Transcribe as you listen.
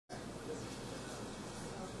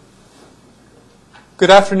Good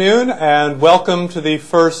afternoon, and welcome to the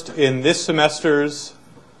first in this semester's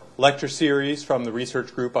lecture series from the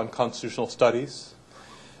Research Group on Constitutional Studies.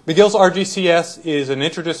 McGill's RGCS is an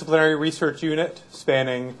interdisciplinary research unit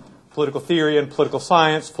spanning political theory and political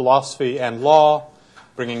science, philosophy, and law,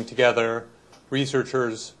 bringing together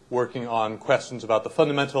researchers working on questions about the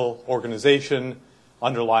fundamental organization,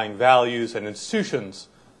 underlying values, and institutions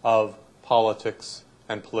of politics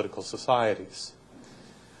and political societies.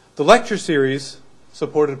 The lecture series,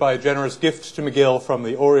 supported by a generous gift to McGill from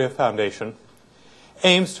the Aurea Foundation,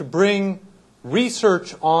 aims to bring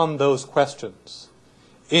research on those questions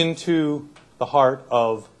into the heart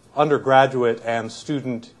of undergraduate and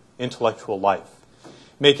student intellectual life,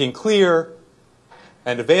 making clear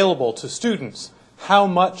and available to students how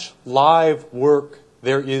much live work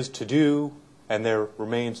there is to do and there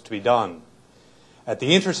remains to be done at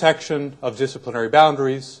the intersection of disciplinary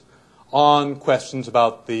boundaries on questions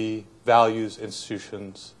about the values,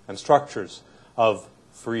 institutions, and structures of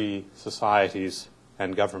free societies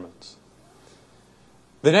and governments.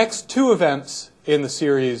 The next two events in the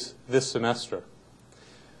series this semester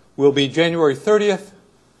will be January 30th,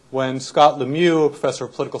 when Scott Lemieux, a professor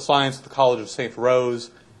of political science at the College of St. Rose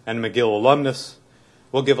and McGill alumnus,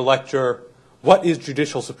 will give a lecture, What is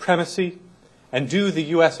Judicial Supremacy, and Do the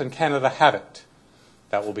U.S. and Canada Have It?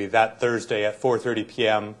 That will be that Thursday at 4:30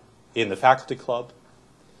 p.m. in the Faculty Club.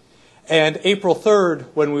 And April 3rd,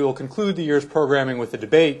 when we will conclude the year's programming with a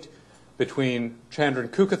debate between Chandran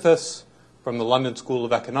Kukathas from the London School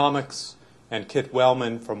of Economics and Kit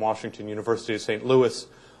Wellman from Washington University of St. Louis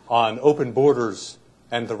on open borders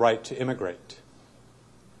and the right to immigrate.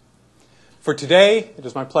 For today, it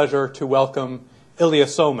is my pleasure to welcome Ilya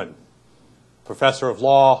Somin, professor of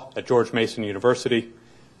law at George Mason University.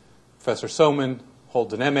 Professor Somin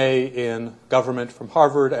holds an MA in government from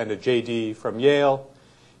Harvard and a JD from Yale.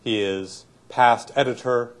 He is past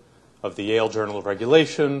editor of the Yale Journal of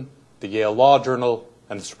Regulation, the Yale Law Journal,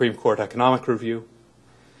 and the Supreme Court Economic Review.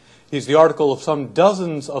 He's the article of some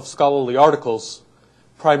dozens of scholarly articles,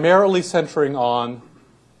 primarily centering on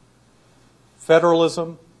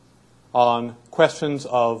federalism, on questions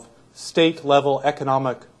of state-level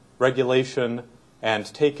economic regulation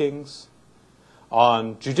and takings,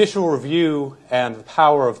 on judicial review and the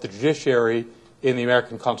power of the judiciary in the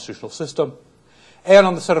American constitutional system, and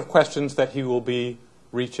on the set of questions that he will be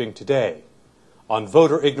reaching today, on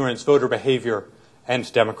voter ignorance, voter behavior,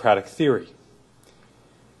 and democratic theory.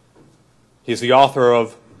 He is the author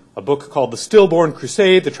of a book called The Stillborn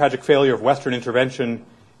Crusade, The Tragic Failure of Western Intervention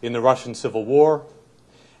in the Russian Civil War,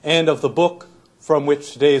 and of the book from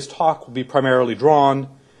which today's talk will be primarily drawn,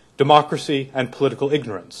 Democracy and Political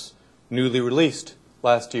Ignorance, newly released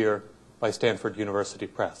last year by Stanford University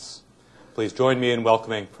Press. Please join me in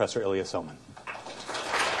welcoming Professor Ilya Somin.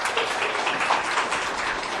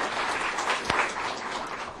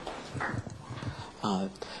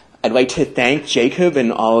 I'd like to thank Jacob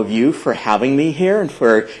and all of you for having me here and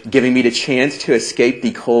for giving me the chance to escape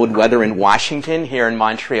the cold weather in Washington here in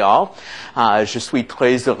Montreal. Je suis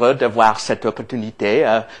très heureux d'avoir cette opportunité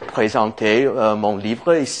à présenter mon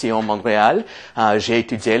livre ici en Montréal. J'ai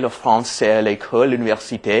étudié le français à l'école, à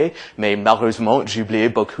l'université, mais malheureusement j'ai oublié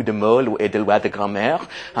beaucoup de mots et de lois de grammaire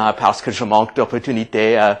parce que je manque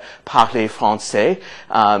d'opportunités à parler français.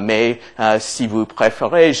 Mais si vous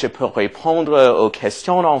préférez, je peux répondre aux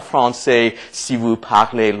questions en français si vous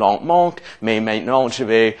parlez lentement, mais maintenant je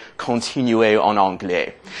vais continuer en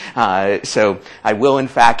anglais. So I will in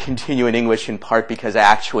fact continue in English in part because I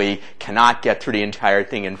actually cannot get through the entire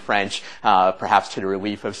thing in French, perhaps to the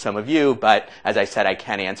relief of some of you, but as I said, I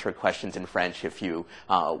can answer questions in French if you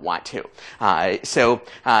want to. So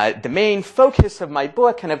the main focus of my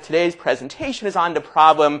book and of today's presentation is on the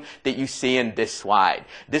problem that you see in this slide.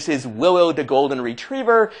 This is Willow the Golden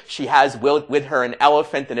Retriever. She has with her an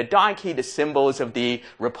elephant and a donkey, the symbols of the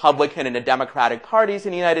Republican and the Democratic parties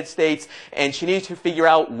in the United States, and she needs to figure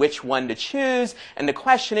out which one to choose. And the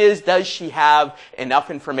question is, does she have enough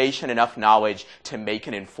information, enough knowledge to make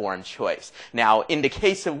an informed choice? Now, in the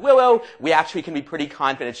case of Willow, we actually can be pretty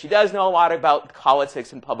confident she does know a lot about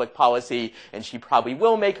politics and public policy, and she probably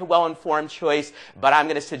will make a well-informed choice. But I'm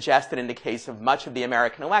going to suggest that in the case of much of the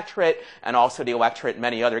American electorate, and also the electorate in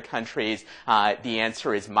many other countries, the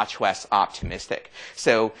answer is much less optimistic.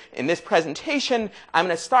 So in this presentation, I'm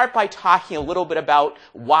going to start by talking a little bit about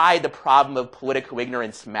why the problem of political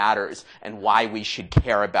ignorance matters and why we should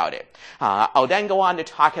care about it. I'll then go on to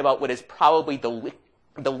talk about what is probably the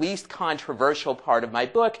the least controversial part of my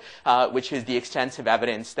book, which is the extensive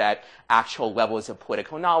evidence that actual levels of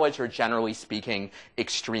political knowledge are, generally speaking,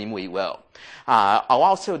 extremely low. I'll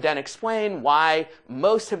also then explain why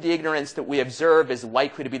most of the ignorance that we observe is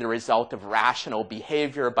likely to be the result of rational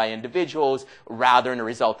behavior by individuals rather than a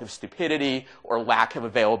result of stupidity or lack of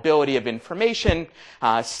availability of information.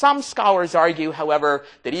 Some scholars argue, however,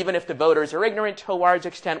 that even if the voters are ignorant to a large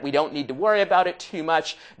extent, we don't need to worry about it too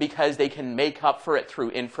much because they can make up for it through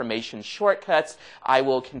information shortcuts. I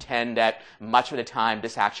will contend that much of the time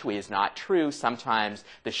this actually is not true. Sometimes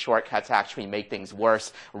the shortcuts actually make things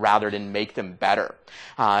worse rather than make them better.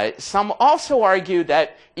 Some also argue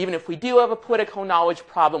that even if we do have a political knowledge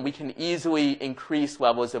problem, we can easily increase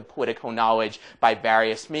levels of political knowledge by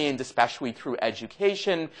various means, especially through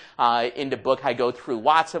education. In the book, I go through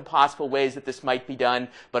lots of possible ways that this might be done,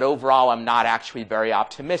 but overall, I'm not actually very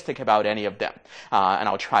optimistic about any of them. And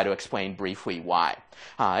I'll try to explain briefly why.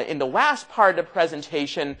 In the last part of the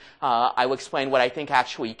presentation, I will explain what I think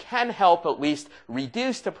actually can help at least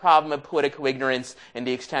reduce the problem of political ignorance and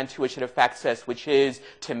the extent to which it affects us, which is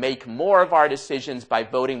to make more of our decisions by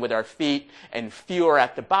voting with our feet and fewer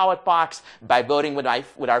at the ballot box. By voting with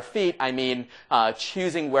our feet, I mean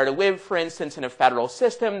choosing where to live, for instance, in a federal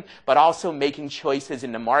system, but also making choices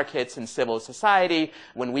in the markets and civil society.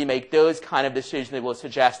 When we make those kind of decisions, it will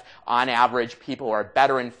suggest, on average, people are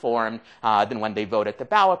better informed than when they vote at the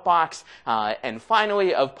ballot box. And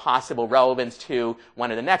finally, of possible relevance to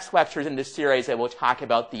one of the next lectures in this series, I will talk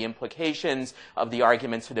about the implications of the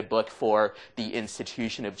arguments of the book for the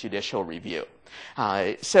institution of judicial review.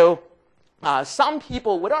 Some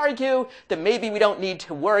people would argue that maybe we don't need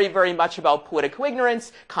to worry very much about political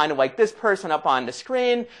ignorance, kind of like this person up on the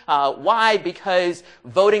screen. Why? Because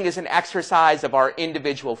voting is an exercise of our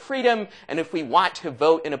individual freedom, and if we want to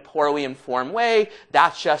vote in a poorly informed way,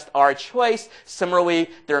 that's just our choice. Similarly,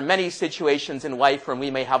 there are many situations in life where we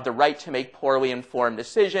may have the right to make poorly informed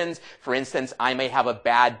decisions. For instance, I may have a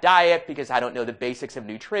bad diet because I don't know the basics of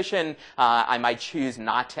nutrition. I might choose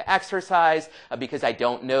not to exercise because I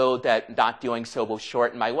don't know that not doing so will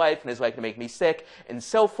shorten my life and is likely to make me sick, and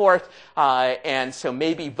so forth. And so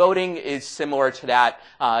maybe voting is similar to that.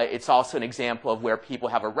 It's also an example of where people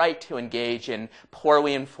have a right to engage in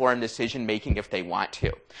poorly informed decision-making if they want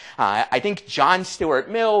to. I think John Stuart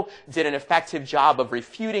Mill did an effective job of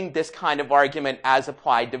refuting this kind of argument as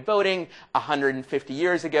applied to voting 150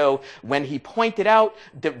 years ago when he pointed out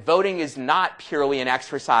that voting is not purely an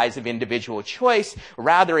exercise of individual choice.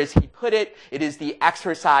 Rather, as he put it, it is the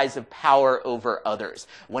exercise of power over others.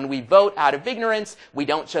 When we vote out of ignorance, we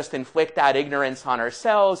don't just inflict that ignorance on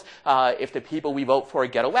ourselves. If the people we vote for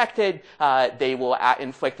get elected, they will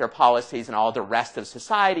inflict their policies on all the rest of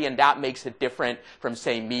society, and that makes it different from,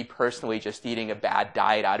 say, me personally just eating a bad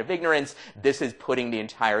diet out of ignorance. This is putting the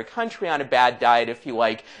entire country on a bad diet, if you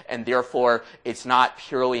like, and therefore it's not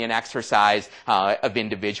purely an exercise of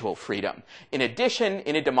individual freedom. In addition,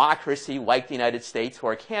 in a democracy like the United States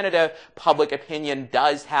or Canada, public opinion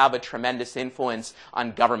does have a tremendous influence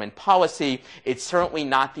on government policy. It's certainly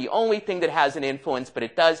not the only thing that has an influence, but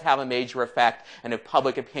it does have a major effect, and if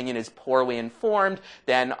public opinion is poorly informed,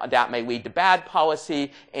 then that may lead to bad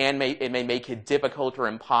policy, and it may make it difficult or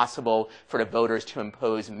impossible for the voters to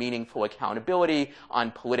impose meaningful accountability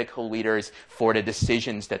on political leaders for the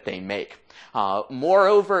decisions that they make.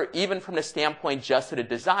 Moreover, even from the standpoint just of the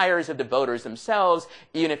desires of the voters themselves,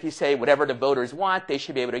 even if you say whatever the voters want, they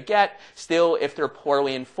should be able to get, still, if they're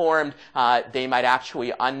poorly informed, they might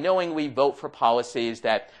actually unknowingly vote for policies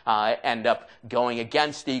that end up going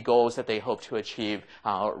against the goals that they hope to achieve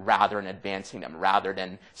rather than advancing them. Rather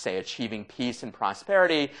than, say, achieving peace and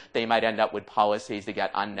prosperity, they might end up with policies that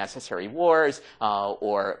get unnecessary wars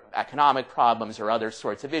or economic problems or other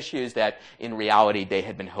sorts of issues that, in reality, they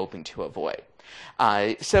had been hoping to avoid.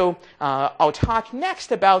 I'll talk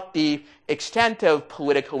next about the extent of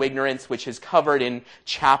political ignorance, which is covered in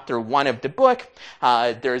Chapter 1 of the book.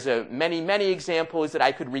 There's many, many examples that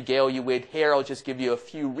I could regale you with here. I'll just give you a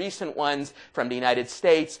few recent ones from the United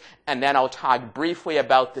States, and then I'll talk briefly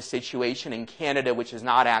about the situation in Canada, which is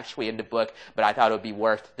not actually in the book, but I thought it would be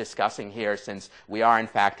worth discussing here since we are, in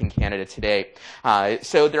fact, in Canada today.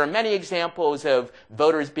 So there are many examples of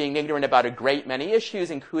voters being ignorant about a great many issues,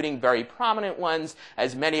 including very prominent ignorant ones.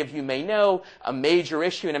 As many of you may know, a major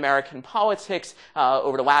issue in American politics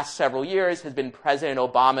over the last several years has been President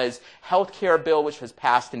Obama's health care bill, which was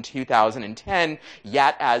passed in 2010.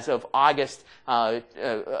 Yet, as of August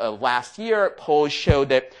last year, polls showed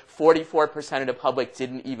that 44% of the public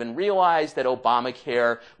didn't even realize that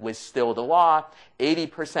Obamacare was still the law.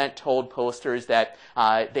 80% told pollsters that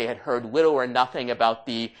they had heard little or nothing about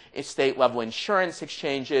the state-level insurance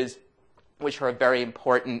exchanges, which are a very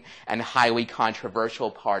important and highly controversial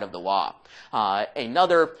part of the law.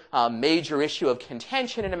 Another major issue of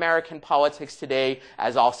contention in American politics today,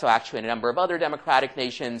 as also actually in a number of other democratic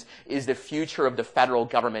nations, is the future of the federal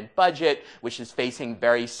government budget, which is facing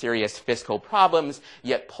very serious fiscal problems.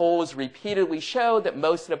 Yet polls repeatedly show that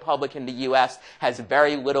most of the public in the U.S. has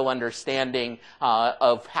very little understanding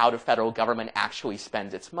of how the federal government actually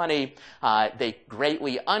spends its money. They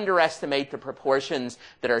greatly underestimate the proportions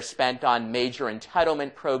that are spent on major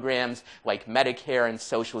entitlement programs like Medicare and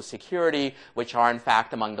Social Security, which are in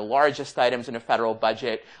fact among the largest items in a federal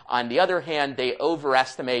budget. On the other hand, they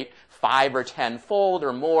overestimate 5 or 10-fold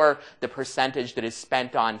or more the percentage that is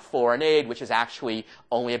spent on foreign aid, which is actually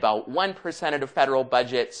only about 1% of the federal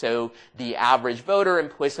budget. So the average voter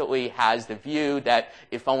implicitly has the view that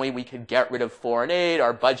if only we could get rid of foreign aid,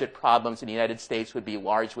 our budget problems in the United States would be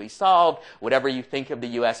largely solved. Whatever you think of the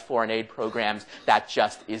U.S. foreign aid programs, that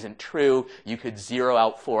just isn't true. You could zero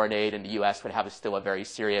out foreign aid and the U.S. would have still a very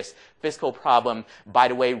serious fiscal problem. By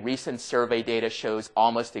the way, recent survey data shows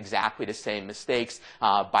almost exactly the same mistakes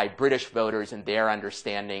by British voters and their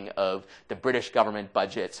understanding of the British government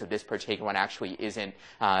budget. So this particular one actually isn't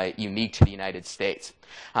unique to the United States.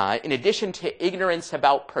 In addition to ignorance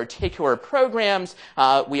about particular programs,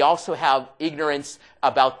 we also have ignorance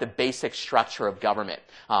about the basic structure of government.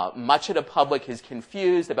 Much of the public is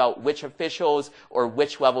confused about which officials or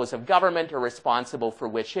which levels of government are responsible for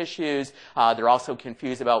which issues. They're also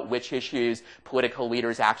confused about which issues political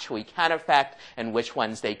leaders actually can affect and which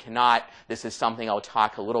ones they cannot. This is something I'll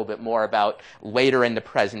talk a little bit more about later in the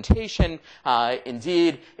presentation.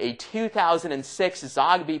 Indeed, a 2006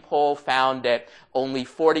 Zogby poll found that only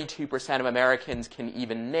 42% of Americans can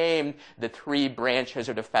even name the 3 branches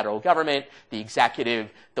of the federal government: the executive,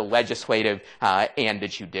 the legislative, and the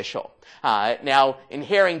judicial. Now, in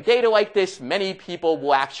hearing data like this, many people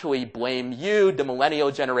will actually blame you, the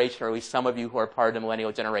millennial generation, or at least some of you who are part of the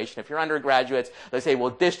millennial generation. If you're undergraduates, they'll say, well,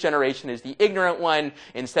 this generation is the ignorant one.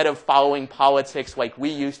 Instead of following politics like we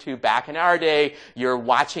used to back in our day, you're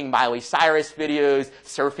watching Miley Cyrus videos,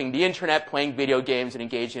 surfing the internet, playing video games, and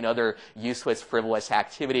engaging in other useless, frivolous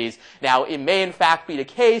activities. Now, it may in fact be the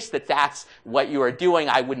case that that's what you are doing.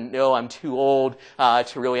 I wouldn't know. I'm too old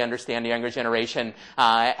to really understand the younger generation.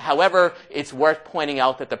 However, it's worth pointing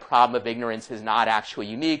out that the problem of ignorance is not actually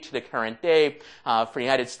unique to the current day. For the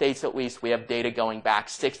United States, at least, we have data going back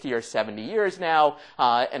 60 or 70 years now,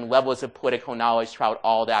 and levels of political knowledge throughout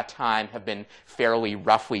all that time have been fairly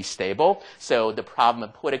roughly stable. So the problem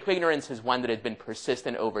of political ignorance is one that has been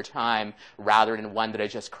persistent over time rather than one that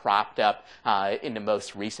has just cropped up in the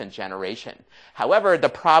most recent generation. However, the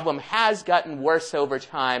problem has gotten worse over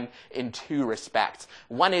time in 2 respects.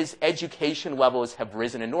 One is education levels have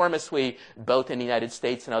risen enormously, both in the United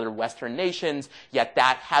States and other Western nations, yet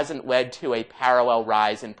that hasn't led to a parallel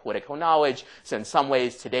rise in political knowledge. So in some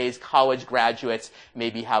ways, today's college graduates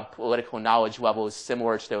maybe have political knowledge levels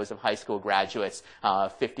similar to those of high school graduates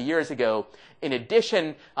 50 years ago. In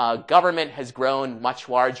addition, government has grown much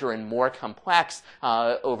larger and more complex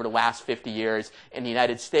over the last 50 years. In the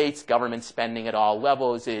United States, government spending at all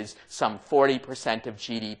levels is some 40% of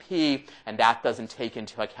GDP, and that doesn't take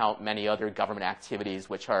into account many other government activities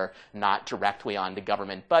which are not directly on the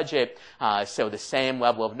government budget. So the same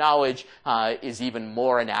level of knowledge is even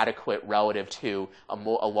more inadequate relative to a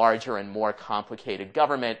larger and more complicated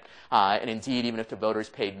government. And indeed, even if the voters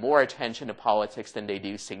paid more attention to politics than they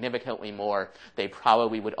do, significantly more, they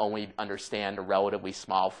probably would only understand a relatively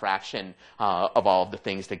small fraction of all of the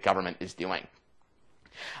things that government is doing.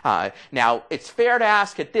 Now, it's fair to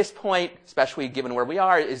ask at this point, especially given where we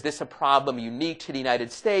are, is this a problem unique to the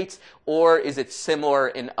United States, or is it similar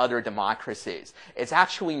in other democracies? It's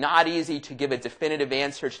actually not easy to give a definitive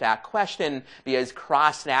answer to that question because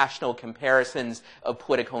cross-national comparisons of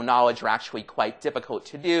political knowledge are actually quite difficult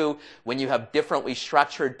to do. When you have differently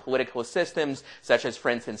structured political systems, such as, for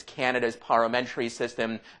instance, Canada's parliamentary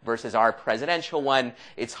system versus our presidential one,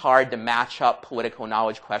 it's hard to match up political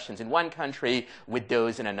knowledge questions in one country with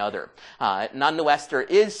those in another. Nonetheless, there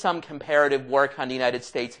is some comparative work on the United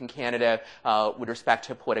States and Canada with respect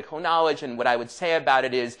to political knowledge, and what I would say about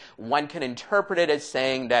it is one can interpret it as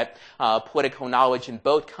saying that political knowledge in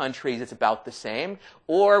both countries is about the same,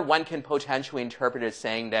 or one can potentially interpret it as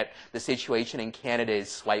saying that the situation in Canada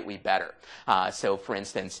is slightly better. So, for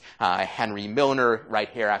instance, Henry Milner, right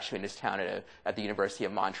here actually in this town at the University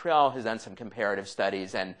of Montreal, has done some comparative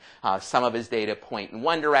studies, and some of his data point in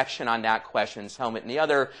one direction on that question, some in the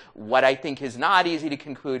other. What I think is not easy to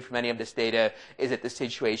conclude from any of this data is that the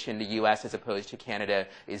situation in the U.S. as opposed to Canada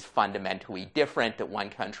is fundamentally different, that one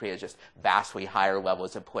country has just vastly higher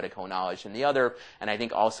levels of political knowledge than the other, and I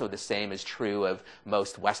think also the same is true of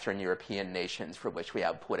most Western European nations for which we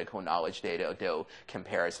have political knowledge data, though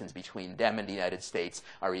comparisons between them and the United States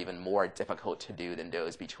are even more difficult to do than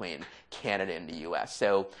those between Canada and the U.S.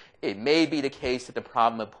 So it may be the case that the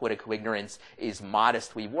problem of political ignorance is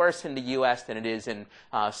modestly worse in the U.S. than it is in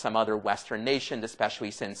some other Western nations,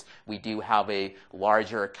 especially since we do have a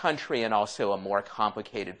larger country and also a more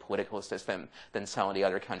complicated political system than some of the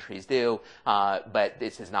other countries do. But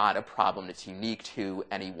this is not a problem that's unique to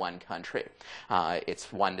any one country.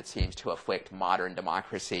 It's one that seems to afflict modern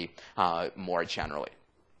democracy more generally.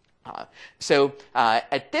 So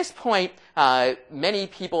at this point, many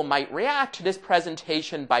people might react to this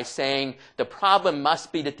presentation by saying the problem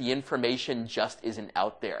must be that the information just isn't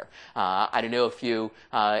out there. I don't know if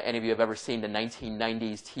any of you have ever seen the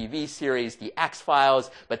 1990s TV series, The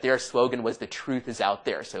X-Files, but their slogan was "The truth is out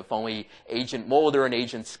there." So if only Agent Mulder and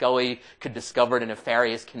Agent Scully could discover the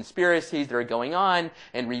nefarious conspiracies that are going on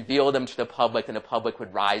and reveal them to the public, then the public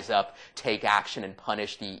would rise up, take action, and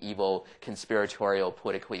punish the evil conspiratorial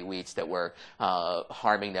political elites that were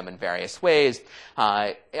harming them in various ways.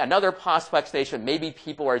 Another possible explanation, maybe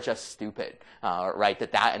people are just stupid, right?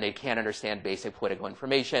 And they can't understand basic political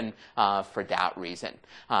information for that reason.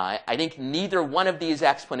 I think neither one of these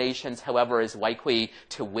explanations, however, is likely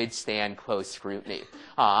to withstand close scrutiny.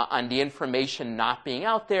 On the information not being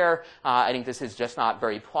out there, I think this is just not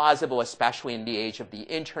very plausible, especially in the age of the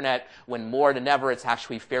internet, when more than ever it's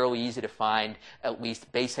actually fairly easy to find at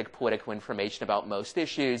least basic political information about most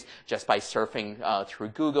issues just by surfing through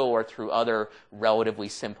Google or through other relatively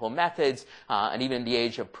simple methods. And even in the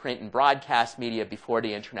age of print and broadcast media before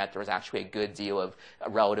the internet, there was actually a good deal of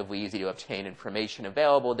relatively easy to obtain information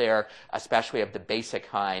available there, especially of the basic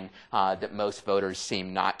kind that most voters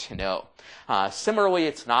seem not to know. Similarly,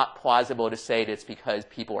 it's not plausible to say that it's because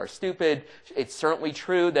people are stupid. It's certainly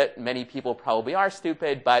true that many people probably are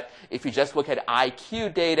stupid, but if you just look at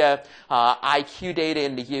IQ data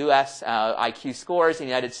in the U.S., IQ scores in the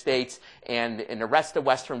United States and in the rest of the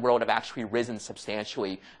Western world have actually risen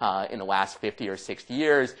substantially in the last 50 or 60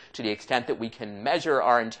 years. To the extent that we can measure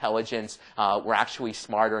our intelligence, we're actually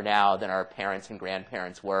smarter now than our parents and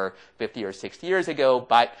grandparents were 50 or 60 years ago,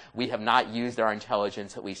 but we have not used our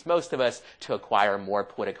intelligence, at least most of us, to acquire more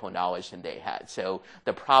political knowledge than they had. So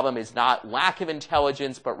the problem is not lack of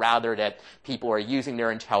intelligence, but rather that people are using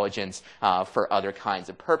their intelligence for other kinds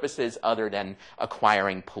of purposes other than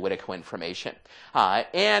acquiring political information.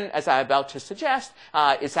 And as I'm about to suggest,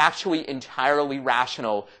 it's actually entirely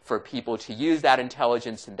rational for people to use that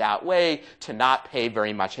intelligence in that way, to not pay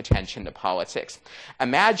very much attention to politics.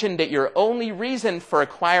 Imagine that your only reason for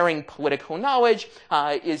acquiring political knowledge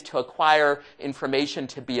is to acquire information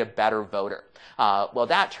to be a better voter. Well,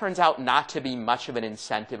 that turns out not to be much of an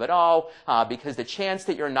incentive at all, because the chance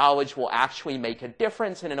that your knowledge will actually make a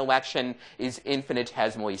difference in an election is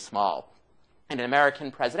infinitesimally small. In an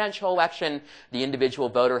American presidential election, the individual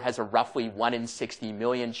voter has a roughly 1 in 60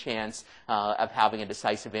 million chance of having a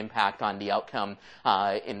decisive impact on the outcome.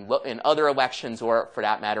 In other elections, or for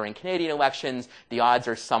that matter in Canadian elections, the odds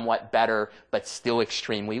are somewhat better, but still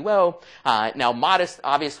extremely low. Now,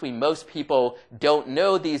 obviously, most people don't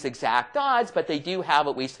know these exact odds, but they do have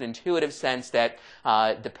at least an intuitive sense that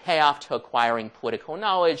the payoff to acquiring political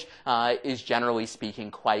knowledge is, generally speaking,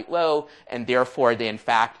 quite low, and therefore they, in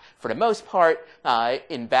fact, for the most part,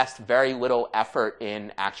 invest very little effort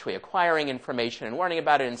in actually acquiring information and learning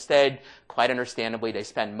about it. Instead, quite understandably, they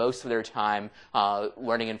spend most of their time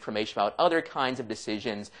learning information about other kinds of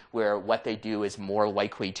decisions where what they do is more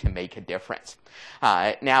likely to make a difference.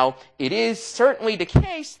 Now, it is certainly the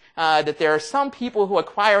case that there are some people who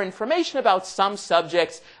acquire information about some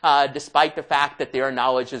subjects despite the fact that their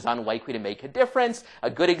knowledge is unlikely to make a difference. A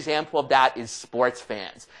good example of that is sports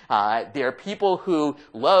fans. There are people who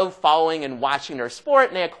love love following and watching their sport,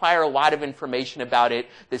 and they acquire a lot of information about it,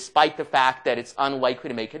 despite the fact that it's unlikely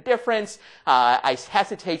to make a difference. I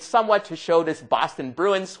hesitate somewhat to show this Boston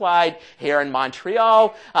Bruins slide here in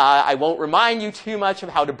Montreal. I won't remind you too much of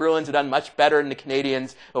how the Bruins have done much better than the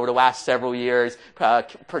Canadians over the last several years.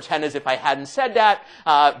 Pretend as if I hadn't said that.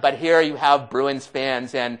 But here you have Bruins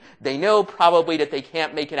fans, and they know probably that they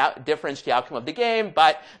can't make a difference to the outcome of the game,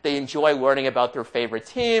 but they enjoy learning about their favorite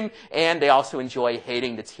team, and they also enjoy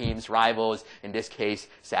hating the team's rivals, in this case,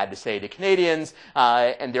 sad to say, the Canadians,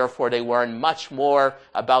 and therefore they learn much more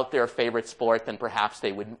about their favorite sport than perhaps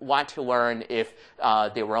they would want to learn if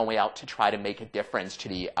they were only out to try to make a difference to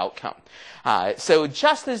the outcome. So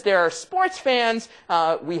just as there are sports fans,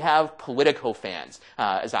 we have political fans,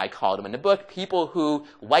 as I call them in the book, people who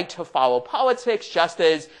like to follow politics just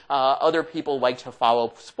as other people like to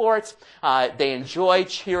follow sports. They enjoy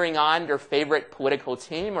cheering on their favorite political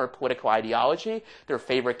team or political ideology, their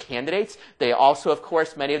favorite candidates. They also, of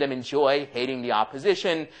course, many of them enjoy hating the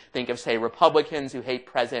opposition. Think of, say, Republicans who hate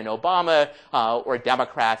President Obama, or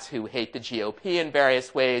Democrats who hate the GOP in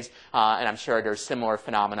various ways. And I'm sure there's similar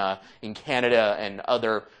phenomena in Canada and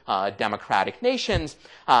other democratic nations.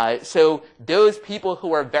 So those people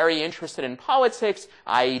who are very interested in politics,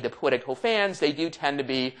 i.e. the political fans, they do tend to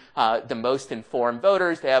be the most informed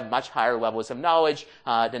voters. They have much higher levels of knowledge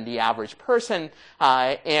than the average person.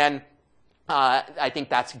 I think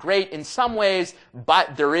that's great in some ways,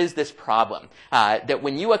 but there is this problem that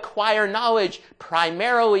when you acquire knowledge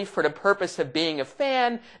primarily for the purpose of being a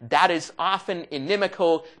fan, that is often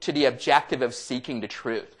inimical to the objective of seeking the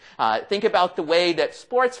truth. Think about the way that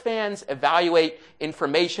sports fans evaluate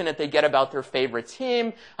information that they get about their favorite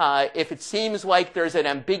team. If it seems like there's an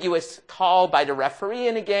ambiguous call by the referee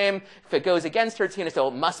in a game, if it goes against their team, they say, oh,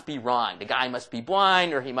 it must be wrong. The guy must be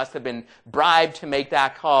blind, or he must have been bribed to make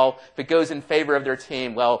that call. If it goes in favor of their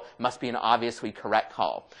team, well, it must be an obviously correct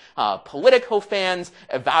call. Political fans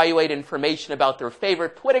evaluate information about their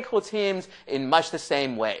favorite political teams in much the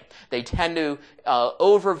same way. They tend to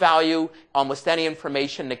overvalue almost any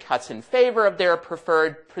information that cuts in favor of their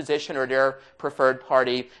preferred position or their preferred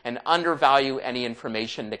party, and undervalue any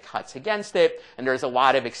information that cuts against it. And there's a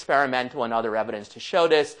lot of experimental and other evidence to show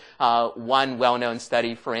this. One well-known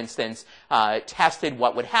study, for instance, tested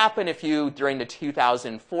what would happen if you, during the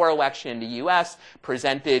 2004 election in the U.S.,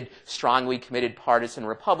 presented strongly committed partisan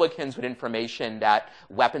Republicans with information that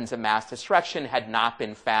weapons of mass destruction had not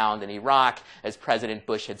been found in Iraq, as President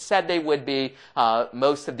Bush had said they would be.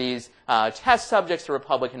 Most of these test subjects, the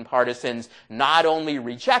Republican partisans, not only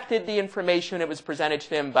rejected the information that was presented to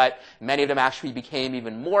them, but many of them actually became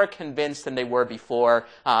even more convinced than they were before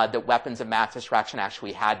that weapons of mass destruction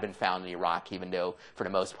actually had been found in Iraq, even though for the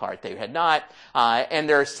most part they had not. And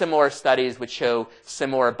there are similar studies which show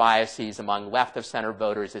similar biases among left-of-center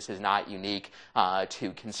voters. This is not unique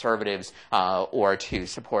to conservatives or to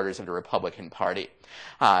supporters of the Republican Party.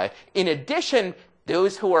 In addition,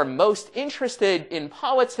 those who are most interested in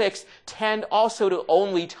politics tend also to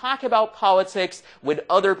only talk about politics with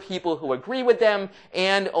other people who agree with them,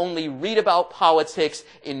 and only read about politics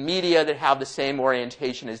in media that have the same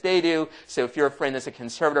orientation as they do. So if you're a friend that's a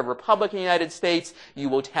conservative Republican in the United States, you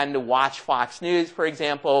will tend to watch Fox News, for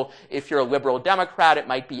example. If you're a liberal Democrat, it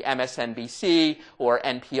might be MSNBC or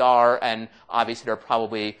NPR, and obviously there are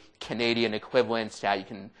probably Canadian equivalents that you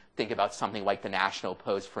can think about. Something like the National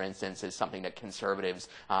Post, for instance, is something that conservatives,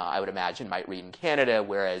 I would imagine, might read in Canada,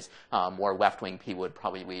 whereas more left-wing people would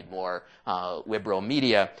probably read more liberal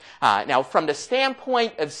media. Now, from the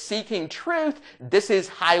standpoint of seeking truth, this is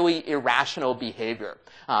highly irrational behavior.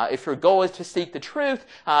 If your goal is to seek the truth,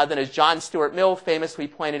 then as John Stuart Mill famously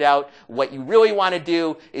pointed out, what you really want to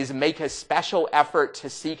do is make a special effort to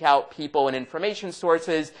seek out people and information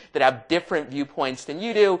sources that have different viewpoints than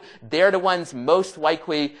you do. They're the ones most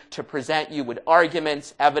likely to present you with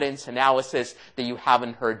arguments, evidence, analysis that you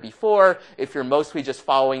haven't heard before. If you're mostly just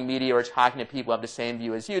following media or talking to people who have the same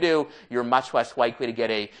view as you do, you're much less likely to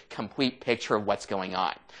get a complete picture of what's going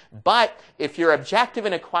on. But if your objective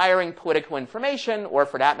in acquiring political information, or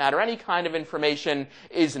for that matter any kind of information,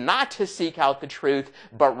 is not to seek out the truth,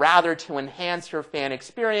 but rather to enhance your fan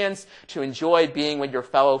experience, to enjoy being with your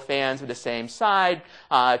fellow fans of the same side,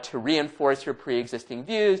 to reinforce your pre-existing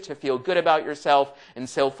views, to feel good about yourself, and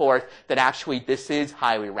so forth, forth that actually this is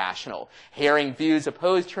highly rational. Hearing views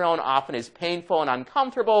opposed to your own often is painful and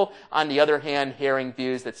uncomfortable. On the other hand, hearing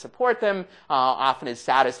views that support them often is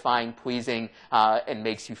satisfying, pleasing, and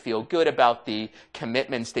makes you feel good about the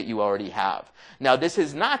commitments that you already have. Now, this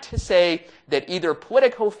is not to say that either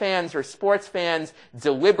political fans or sports fans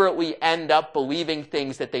deliberately end up believing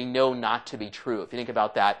things that they know not to be true. If you think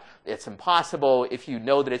about that, it's impossible. If you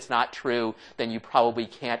know that it's not true, then you probably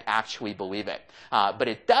can't actually believe it. But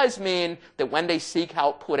it does mean that when they seek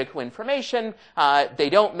out political information, they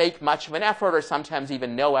don't make much of an effort, or sometimes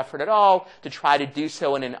even no effort at all, to try to do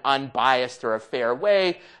so in an unbiased or a fair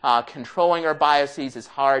way. Controlling our biases is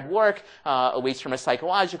hard work, at least from a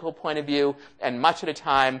psychological point of view, and much of the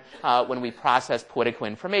time when we process political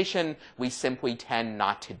information, we simply tend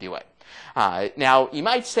not to do it. Now, you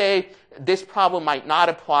might say this problem might not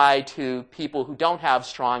apply to people who don't have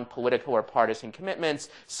strong political or partisan commitments,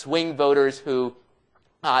 swing voters who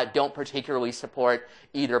don't particularly support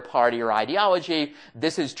either party or ideology.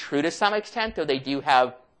 This is true to some extent, though they do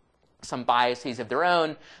have some biases of their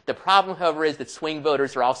own. The problem, however, is that swing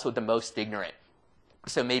voters are also the most ignorant.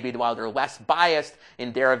 So maybe while they're less biased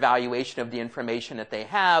in their evaluation of the information that they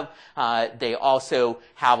have, they also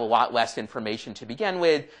have a lot less information to begin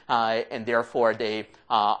with, and therefore they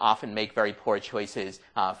often make very poor choices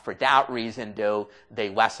for that reason, though they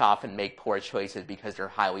less often make poor choices because they're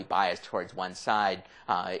highly biased towards one side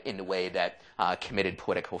in the way that committed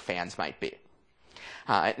political fans might be.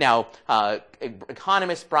 Now,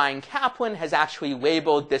 economist Brian Kaplan has actually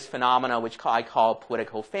labeled this phenomenon, which I call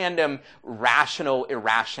political fandom, rational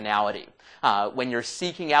irrationality. When you're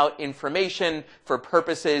seeking out information for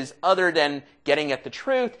purposes other than getting at the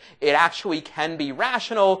truth, it actually can be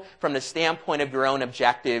rational from the standpoint of your own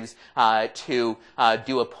objectives to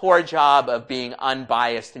do a poor job of being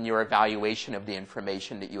unbiased in your evaluation of the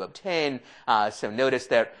information that you obtain. So notice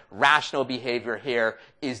that rational behavior here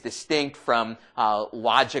is distinct from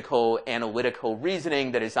logical, analytical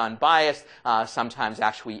reasoning that is unbiased, sometimes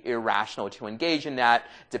actually irrational to engage in that,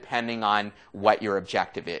 depending on what your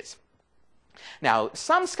objective is. Now,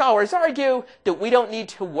 some scholars argue that we don't need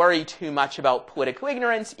to worry too much about political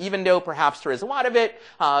ignorance, even though perhaps there is a lot of it.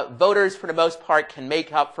 Voters, for the most part, can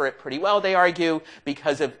make up for it pretty well, they argue,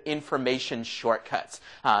 because of information shortcuts.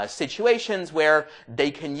 Situations where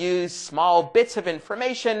they can use small bits of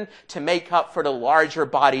information to make up for the larger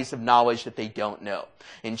bodies of knowledge that they don't know.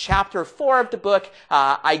 In Chapter 4 of the book,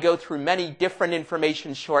 I go through many different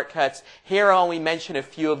information shortcuts. Here I only mention a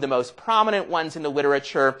few of the most prominent ones in the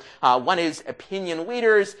literature. One is opinion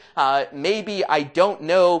leaders. Maybe I don't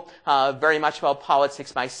know very much about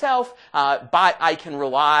politics myself, but I can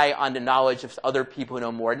rely on the knowledge of other people who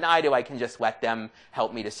know more than I do. I can just let them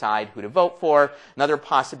help me decide who to vote for. Another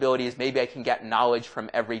possibility is maybe I can get knowledge from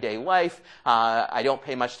everyday life. I don't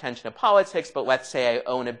pay much attention to politics, but let's say I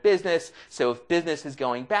own a business. So if business is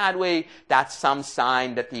going badly, that's some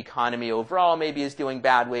sign that the economy overall maybe is doing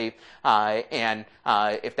badly. And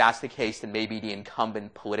if that's the case, then maybe the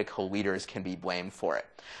incumbent political leaders can be blamed for it.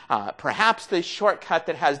 Perhaps the shortcut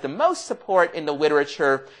that has the most support in the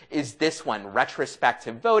literature is this one,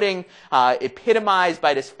 retrospective voting, epitomized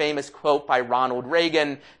by this famous quote by Ronald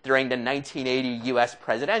Reagan during the 1980 U.S.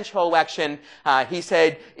 presidential election. He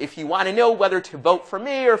said, "If you want to know whether to vote for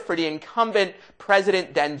me or for the incumbent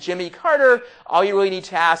president, then Jimmy Carter, all you really need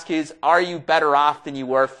to ask is, are you better off than you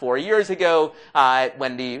were 4 years ago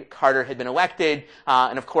when the Carter had been elected?"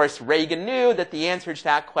 And of course, Reagan knew that the answer to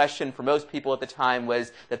that question for most people at the time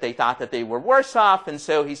was that they thought that they were worse off. And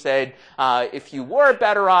so he said, if you were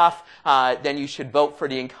better off, then you should vote for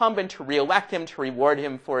the incumbent to reelect him, to reward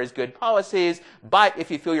him for his good policies. But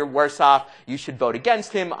if you feel you're worse off, you should vote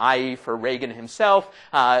against him, i.e. for Reagan himself,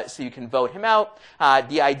 so you can vote him out.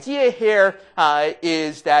 The idea here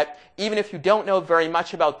is that even if you don't know very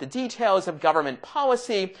much about the details of government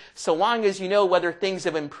policy, so long as you know whether things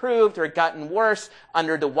have improved or gotten worse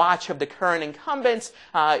under the watch of the current incumbents,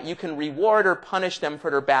 you can reward or punish them for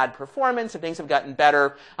their bad performance. If things have gotten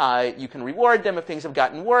better, you can reward them. If things have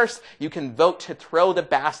gotten worse, you can vote to throw the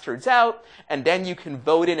bastards out, and then you can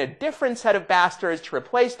vote in a different set of bastards to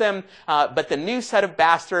replace them, but the new set of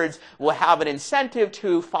bastards will have an incentive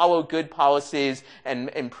to follow good policies and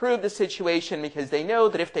improve the situation, because they know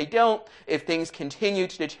that if they don't, don't, if things continue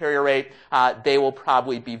to deteriorate, they will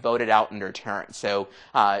probably be voted out in their turn. So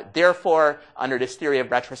therefore, under this theory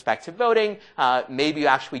of retrospective voting, maybe you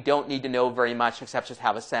actually don't need to know very much except just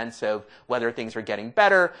have a sense of whether things are getting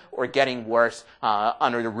better or getting worse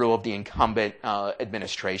under the rule of the incumbent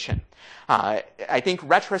administration. I think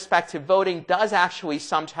retrospective voting does actually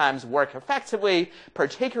sometimes work effectively,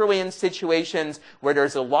 particularly in situations where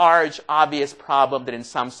there's a large, obvious problem that in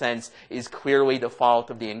some sense is clearly the fault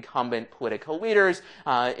of the incumbent political leaders.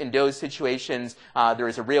 In those situations, there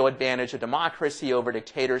is a real advantage of democracy over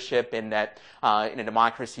dictatorship in that in a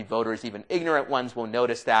democracy, voters, even ignorant ones, will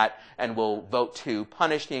notice that and will vote to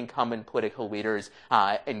punish the incumbent political leaders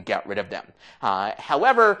and get rid of them.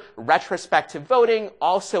 However, retrospective voting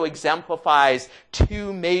also exemplifies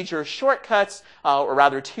two major shortcuts, or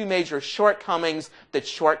rather two major shortcomings that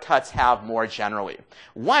shortcuts have more generally.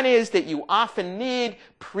 One is that you often need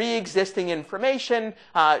pre-existing information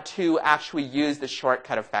to actually use the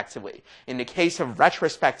shortcut effectively. In the case of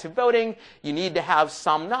retrospective voting, you need to have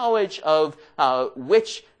some knowledge of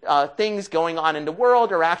which things going on in the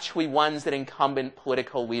world are actually ones that incumbent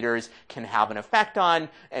political leaders can have an effect on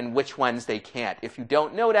and which ones they can't. If you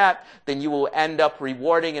don't know that, then you will end up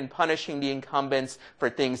rewarding and punishing the incumbents for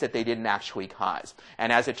things that they didn't actually cause.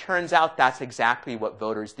 And as it turns out, that's exactly what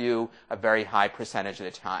voters do a very high percentage of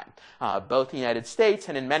the time. Both in the United States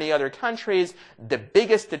and in many other countries, the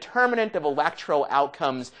biggest determinant of electoral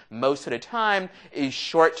outcomes most of the time is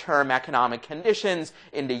short-term economic conditions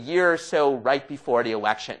in the year or so right before the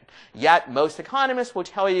election. Yet, most economists will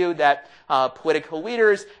tell you that political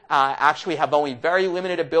leaders actually have only very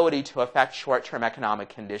limited ability to affect short-term economic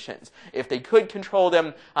conditions. If they could control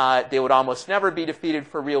them, they would almost never be defeated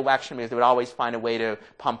for re-election because they would always find a way to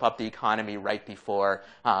pump up the economy right before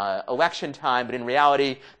election time. But in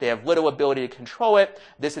reality, they have little ability to control it.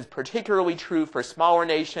 This is particularly true for smaller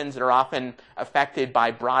nations that are often affected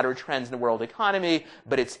by broader trends in the world economy,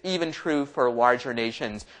 but it's even true for larger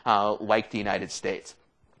nations like the United States.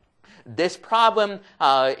 This problem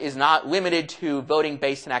is not limited to voting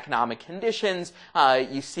based on economic conditions.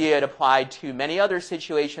 You see it applied to many other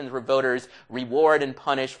situations where voters reward and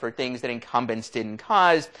punish for things that incumbents didn't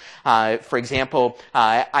cause. For example,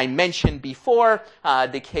 I mentioned before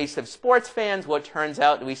the case of sports fans. Well, it turns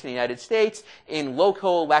out, at least in the United States, in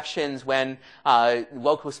local elections when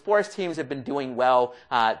local sports teams have been doing well,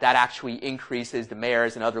 that actually increases the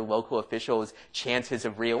mayor's and other local officials' chances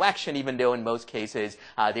of re-election, even though in most cases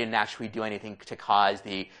they didn't actually do anything to cause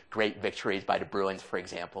the great victories by the Bruins, for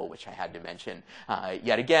example, which I had to mention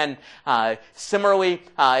yet again. Similarly,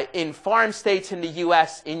 in farm states in the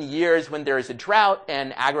U.S., in years when there is a drought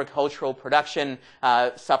and agricultural production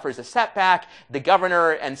suffers a setback, the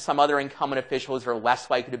governor and some other incumbent officials are less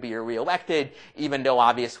likely to be re-elected, even though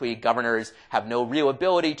obviously governors have no real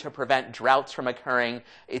ability to prevent droughts from occurring.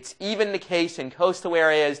 It's even the case in coastal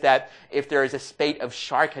areas that if there is a spate of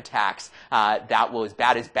shark attacks, that will, as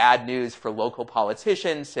bad news for local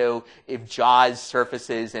politicians. So if Jaws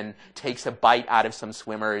surfaces and takes a bite out of some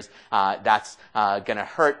swimmers, that's going to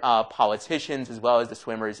hurt politicians as well as the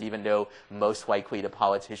swimmers, even though most likely the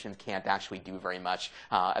politicians can't actually do very much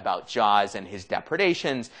about Jaws and his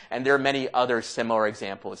depredations. And there are many other similar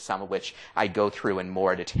examples, some of which I go through in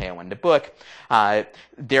more detail in the book.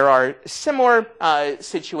 There are similar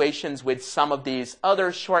situations with some of these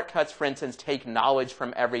other shortcuts. For instance, take knowledge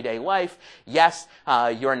from everyday life. Yes,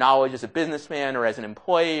 your knowledge as a businessman or as an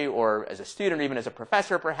employee or as a student or even as a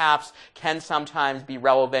professor perhaps can sometimes be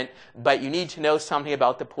relevant, but you need to know something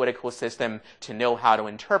about the political system to know how to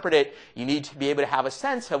interpret it. You need to be able to have a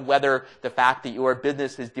sense of whether the fact that your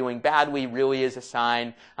business is doing badly really is a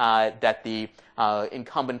sign that the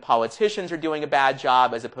incumbent politicians are doing a bad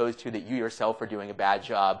job as opposed to that you yourself are doing a bad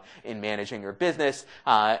job in managing your business.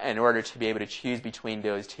 In order to be able to choose between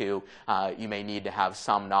those two, you may need to have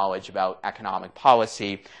some knowledge about economic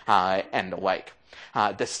policy and the like.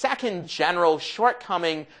 The second general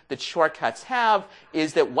shortcoming that shortcuts have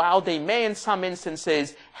is that while they may in some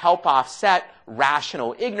instances help offset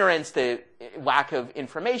rational ignorance, the lack of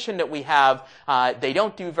information that we have, they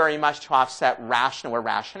don't do very much to offset rational or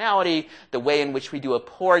rationality, the way in which we do a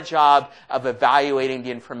poor job of evaluating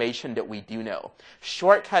the information that we do know.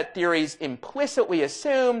 Shortcut theories implicitly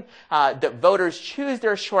assume that voters choose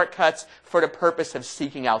their shortcuts for the purpose of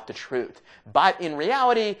seeking out the truth. But in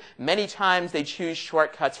reality, many times they choose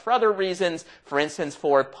shortcuts for other reasons, for instance,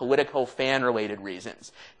 for political fan-related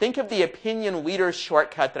reasons. Think of the opinion leader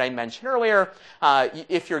shortcut that I mentioned earlier.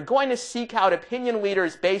 If you're going to seek seek out opinion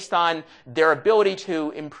leaders based on their ability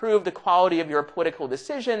to improve the quality of your political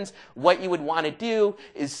decisions, what you would want to do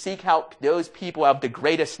is seek out those people who have the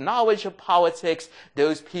greatest knowledge of politics,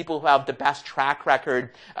 those people who have the best track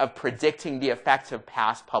record of predicting the effects of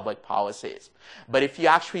past public policies. But if you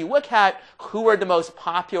actually look at who are the most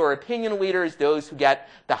popular opinion leaders, those who get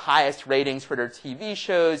the highest ratings for their TV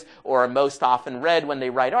shows or are most often read when they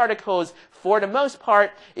write articles, for the most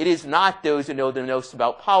part, it is not those who know the most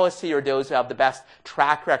about policy or those who have the best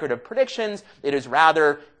track record of predictions. It is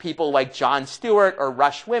rather people like Jon Stewart or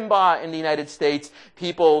Rush Limbaugh in the United States,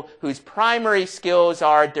 people whose primary skills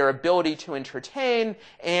are their ability to entertain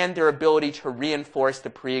and their ability to reinforce the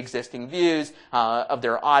pre-existing views of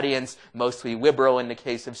their audience, mostly liberal in the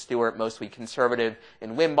case of Stewart, mostly conservative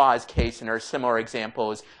in Limbaugh's case, and there are similar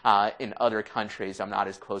examples in other countries. I'm not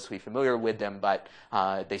as closely familiar with them, but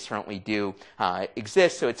they certainly do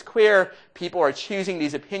exist. So it's clear people are choosing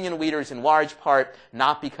these opinion leaders in large part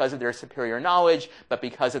not because of their superior knowledge, but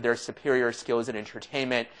because of their superior skills in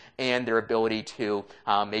entertainment and their ability to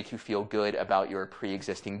make you feel good about your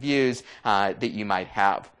pre-existing views that you might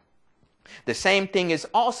have. The same thing is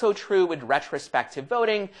also true with retrospective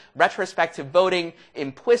voting. Retrospective voting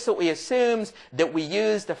implicitly assumes that we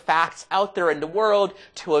use the facts out there in the world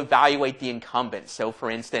to evaluate the incumbents. So, for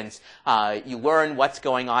instance, you learn what's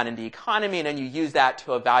going on in the economy, and then you use that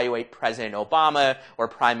to evaluate President Obama or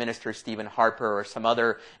Prime Minister Stephen Harper or some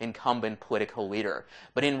other incumbent political leader.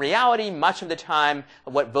 But in reality, much of the time,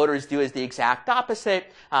 what voters do is the exact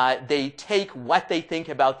opposite. They take what they think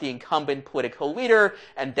about the incumbent political leader,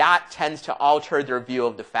 and that tends to alter their view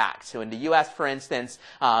of the facts. So in the U.S., for instance,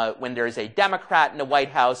 when there's a Democrat in the White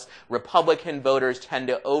House, Republican voters tend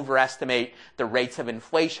to overestimate the rates of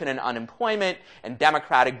inflation and unemployment, and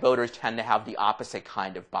Democratic voters tend to have the opposite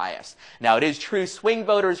kind of bias. Now, it is true swing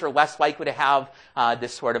voters are less likely to have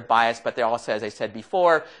this sort of bias, but they also, as I said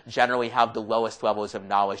before, generally have the lowest levels of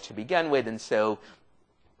knowledge to begin with, and so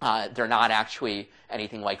they're not actually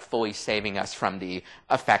anything like fully saving us from the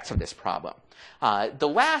effects of this problem. The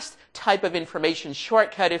last type of information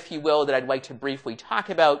shortcut, if you will, that I'd like to briefly talk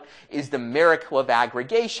about is the miracle of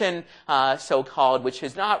aggregation, so-called, which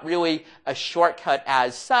is not really a shortcut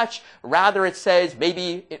as such. Rather, it says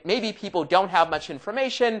maybe people don't have much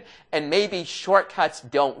information, and maybe shortcuts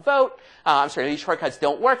don't vote. Maybe shortcuts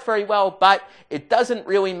don't work very well, but it doesn't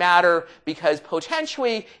really matter because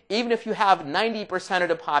potentially, even if you have 90% of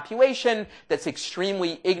the population that's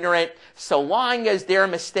extremely ignorant, so long as their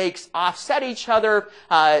mistakes offset each other,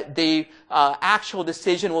 the actual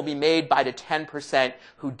decision will be made by the 10%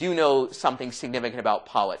 who do know something significant about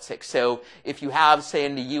politics. So if you have, say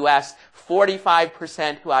in the U.S.,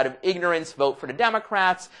 45% who out of ignorance vote for the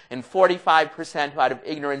Democrats and 45% who out of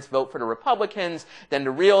ignorance vote for the Republicans, then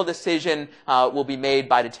the real decision will be made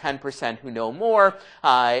by the 10% who know more.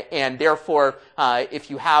 And therefore,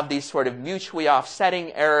 if you have these sort of mutually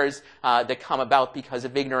offsetting errors that come about because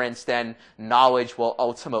of ignorance, then knowledge will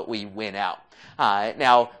ultimately win out.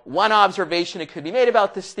 Now, one observation that could be made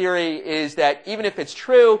about this theory is that even if it's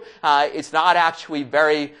true, it's not actually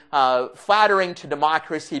very flattering to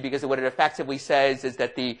democracy, because what it effectively says is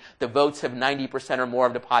that the votes of 90% or more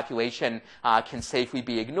of the population can safely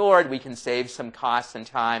be ignored. We can save some costs and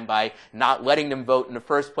time by not letting them vote in the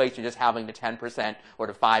first place and just having the 10% or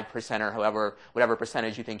the 5% or whatever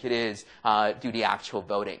percentage you think it is do the actual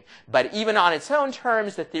voting. But even on its own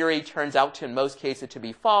terms, the theory turns out to, in most cases, to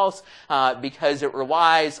be false because it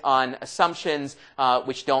relies on assumptions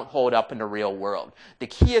which don't hold up in the real world. The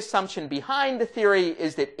key assumption behind the theory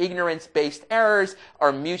is that ignorance-based errors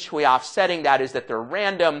are mutually offsetting, that is, that they're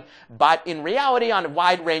random, but in reality, on a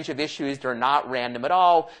wide range of issues, they're not random at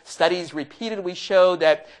all. Studies repeatedly show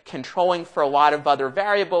that controlling for a lot of other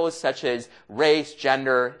variables, such as race,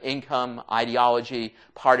 gender, income, ideology,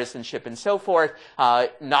 partisanship, and so forth,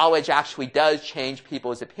 knowledge actually does change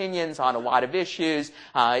people's opinions on a lot of issues.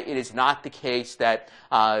 It is not the case that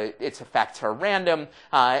its effects are random,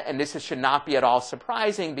 and this should not be at all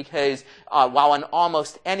surprising because while on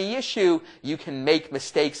almost any issue you can make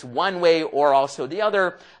mistakes one way or also the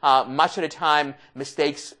other, much of the time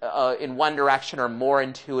mistakes in one direction are more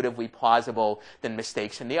intuitively plausible than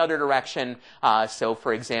mistakes in the other direction. So,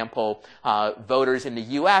 for example, voters in the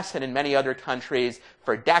U.S. and in many other countries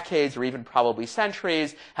for decades or even probably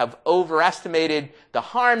centuries have overestimated the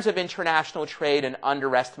harms of international trade and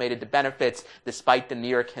underestimated the benefits, despite the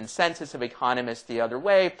near consensus of economists the other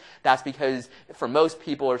way. That's because for most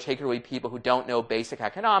people, particularly people who don't know basic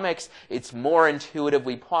economics, it's more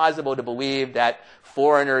intuitively plausible to believe that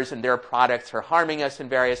foreigners and their products are harming us in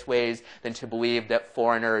various ways than to believe that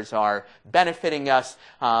foreigners are benefiting us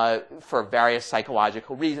for various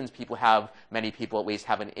psychological reasons. Many people at least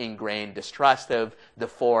have an ingrained distrust of the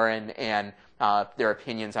foreign, and their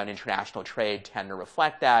opinions on international trade tend to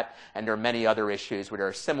reflect that. And there are many other issues where there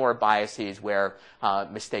are similar biases where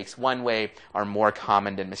mistakes one way are more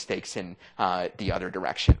common than mistakes in the other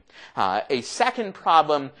direction. A second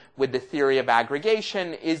problem with the theory of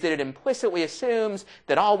aggregation is that it implicitly assumes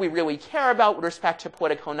that all we really care about with respect to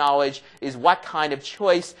political knowledge is what kind of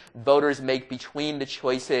choice voters make between the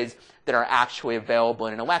choices that are actually available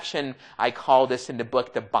in an election. I call this in the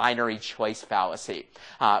book the binary choice fallacy.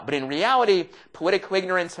 But in reality, political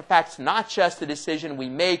ignorance affects not just the decision we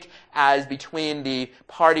make as between the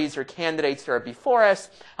parties or candidates that are before us.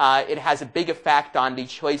 It has a big effect on the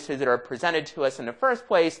choices that are presented to us in the first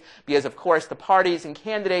place, because of course the parties and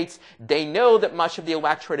candidates, they know that much of the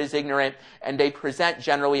electorate is ignorant, and they present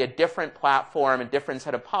generally a different platform, a different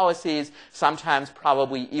set of policies, sometimes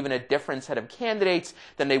probably even a different set of candidates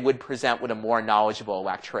than they would present with a more knowledgeable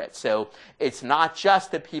electorate. So it's not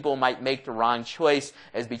just that people might make the wrong choice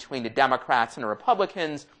as between the Democrats and the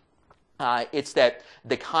Republicans. It's that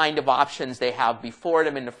the kind of options they have before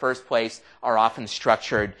them in the first place are often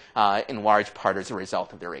structured in large part as a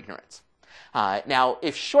result of their ignorance. Now,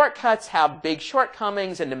 if shortcuts have big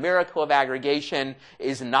shortcomings and the miracle of aggregation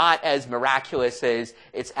is not as miraculous as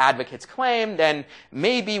its advocates claim, then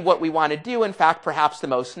maybe what we want to do, in fact, perhaps the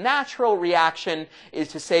most natural reaction, is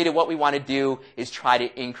to say that what we want to do is try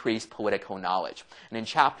to increase political knowledge. And in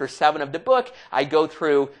Chapter 7 of the book, I go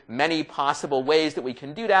through many possible ways that we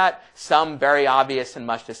can do that, some very obvious and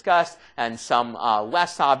much discussed, and some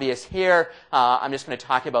less obvious here. I'm just going to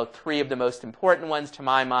talk about 3 of the most important ones to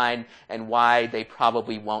my mind and why they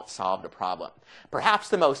probably won't solve the problem. Perhaps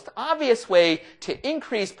the most obvious way to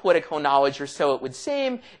increase political knowledge, or so it would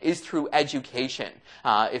seem, is through education.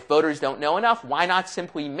 If voters don't know enough, why not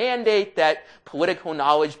simply mandate that political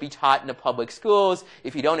knowledge be taught in the public schools?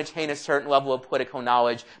 If you don't attain a certain level of political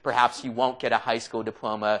knowledge, perhaps you won't get a high school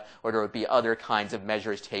diploma, or there would be other kinds of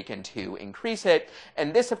measures taken to increase it.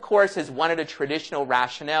 And this, of course, is one of the traditional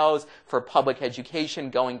rationales for public education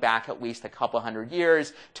going back at least a couple hundred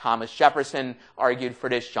years. Thomas Jefferson argued for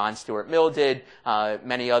this, John Stuart Mill did,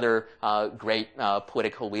 many other great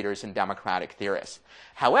political leaders and democratic theorists.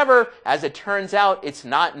 However, as it turns out, it's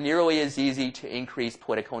not nearly as easy to increase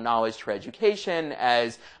political knowledge through education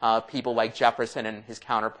as people like Jefferson and his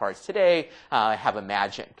counterparts today have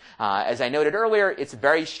imagined. As I noted earlier, it's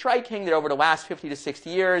very striking that over the last 50 to 60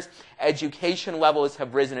 years, education levels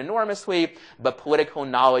have risen enormously, but political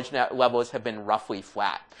knowledge levels have been roughly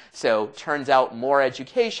flat. So it turns out more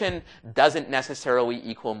education doesn't necessarily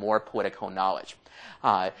equal more political knowledge.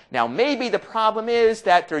 Now, maybe the problem is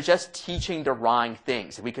that they're just teaching the wrong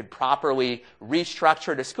things. If we could properly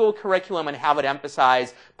restructure the school curriculum and have it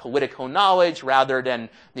emphasize political knowledge rather than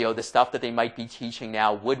the stuff that they might be teaching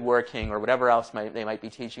now, woodworking or whatever else they might be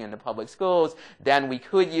teaching in the public schools, then we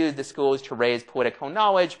could use the schools to raise political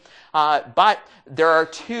knowledge. But there are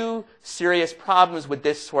 2 serious problems with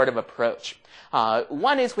this sort of approach.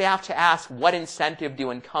 One is we have to ask, what incentive do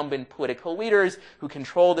incumbent political leaders who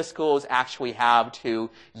control the schools actually have to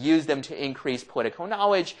use them to increase political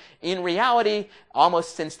knowledge? In reality,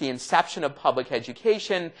 almost since the inception of public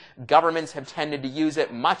education, governments have tended to use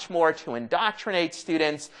it much more to indoctrinate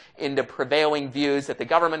students into prevailing views that the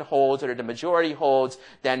government holds or that the majority holds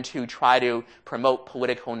than to try to promote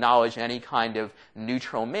political knowledge in any kind of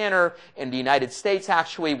neutral manner. In the United States,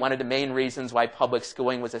 actually, one of the main reasons why public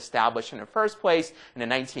schooling was established in the first place in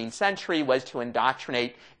the 19th century was to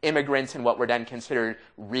indoctrinate immigrants in what were then considered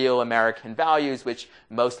real American values, which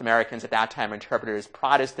most Americans at that time interpreted as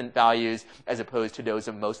Protestant values as opposed to those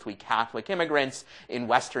of mostly Catholic immigrants. In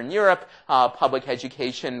Western Europe, public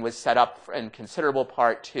education was set up in considerable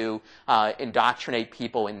part to indoctrinate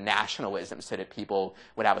people in nationalism so that people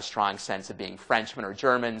would have a strong sense of being Frenchmen or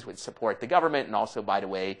Germans, would support the government, and also, by the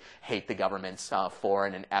way, hate the government's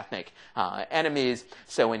foreign and ethnic enemies.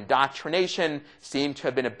 So indoctrination seemed to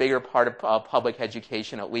have been a bigger part of public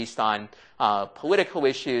education, at least on political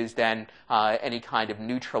issues, than any kind of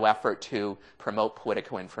neutral effort to promote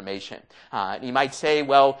political information. You might say,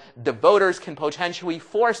 well, the voters can potentially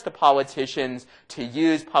force the politicians to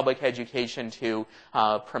use public education to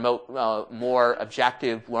promote more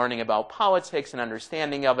objective learning about politics and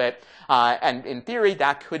understanding of it. And in theory,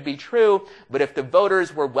 that could be true. But if the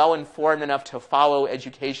voters were well informed enough to follow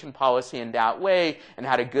education policy in that way and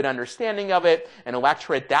had a good understanding of it, an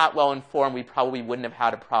electorate that well informed, we probably wouldn't have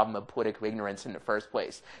had a problem of political ignorance in the first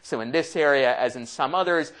place. So in this area, as in some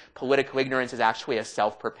others, political ignorance is actually a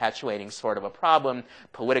self-perpetuating sort of a problem.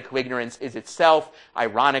 Political ignorance is itself,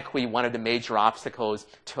 ironically, one of the major obstacles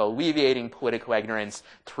to alleviating political ignorance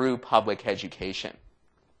through public education.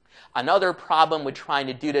 Another problem with trying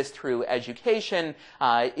to do this through education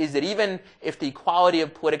is that even if the quality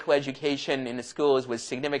of political education in the schools was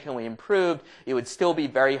significantly improved, it would still be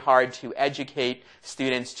very hard to educate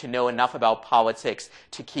students to know enough about politics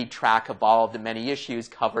to keep track of all of the many issues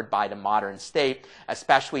covered by the modern state,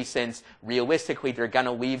 especially since realistically they're going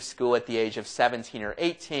to leave school at the age of 17 or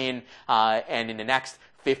 18, and in the next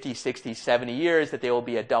 50, 60, 70 years that they will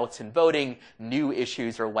be adults and voting, new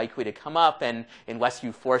issues are likely to come up, and unless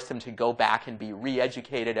you force them to go back and be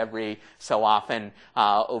re-educated every so often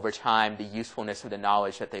over time, the usefulness of the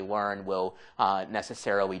knowledge that they learn will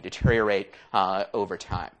necessarily deteriorate over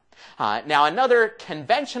time. Now, another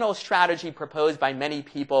conventional strategy proposed by many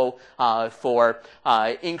people for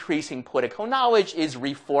increasing political knowledge is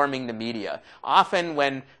reforming the media. Often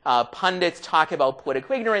when pundits talk about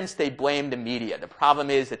political ignorance, they blame the media. The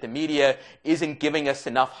problem is that the media isn't giving us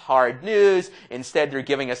enough hard news. Instead, they're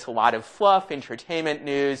giving us a lot of fluff, entertainment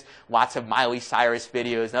news, lots of Miley Cyrus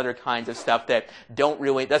videos, and other kinds of stuff that doesn't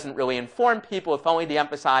really inform people. If only they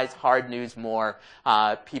emphasize hard news more,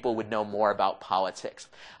 people would know more about politics.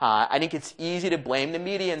 I think it's easy to blame the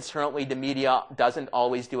media, and certainly the media doesn't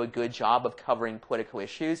always do a good job of covering political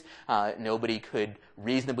issues. Nobody could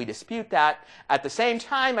reasonably dispute that. At the same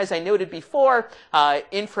time, as I noted before,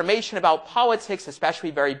 information about politics,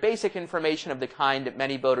 especially very basic information of the kind that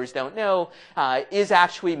many voters don't know, is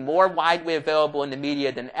actually more widely available in the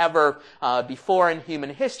media than ever before in human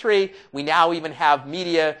history. We now even have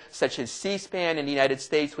media such as C-SPAN in the United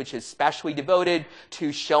States, which is specially devoted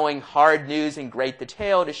to showing hard news in great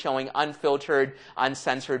detail, to showing unfiltered,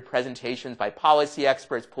 uncensored presentations by policy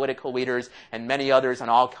experts, political leaders, and many others on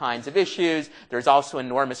all kinds of issues. There's also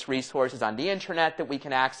enormous resources on the internet that we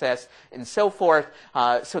can access, and so forth.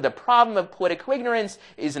 So the problem of political ignorance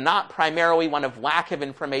is not primarily one of lack of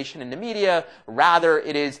information in the media. Rather,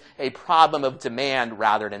 it is a problem of demand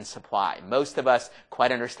rather than supply. Most of us,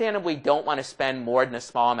 quite understandably, don't want to spend more than a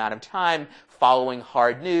small amount of time following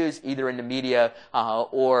hard news, either in the media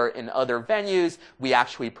or in other venues. We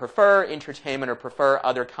actually prefer entertainment or prefer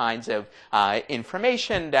other kinds of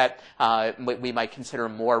information that we might consider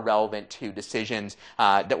more relevant to decisions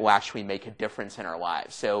that will actually make a difference in our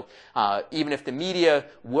lives. So even if the media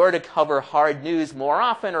were to cover hard news more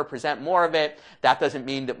often or present more of it, that doesn't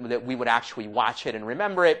mean that we would actually watch it and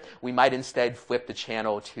remember it. We might instead flip the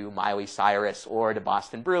channel to Miley Cyrus or the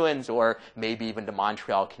Boston Bruins or maybe even the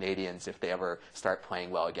Montreal Canadiens if they ever start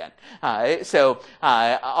playing well again.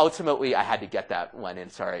 Ultimately, I had to get that one in,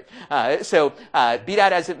 sorry. Be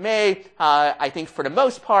that as it may, I think for the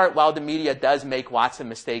most part, while the media does make lots of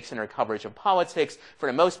mistakes in their coverage of politics, for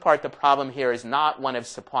the most part, the problem here is not one of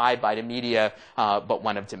supply by the media, but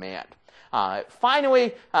one of demand.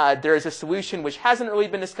 Finally, there is a solution which hasn't really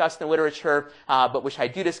been discussed in the literature, but which I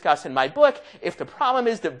do discuss in my book. If the problem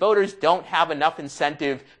is that voters don't have enough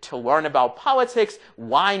incentive to learn about politics,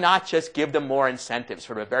 why not just give them more incentive?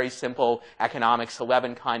 Sort of a very simple economics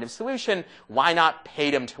 11 kind of solution. Why not pay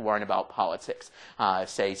them to learn about politics?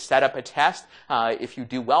 Say, set up a test. If you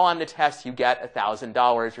do well on the test, you get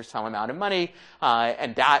 $1,000 or some amount of money,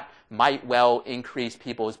 and that might well increase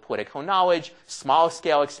people's political knowledge.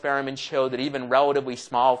 Small-scale experiments show that even relatively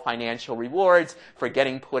small financial rewards for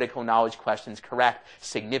getting political knowledge questions correct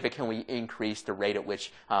significantly increase the rate at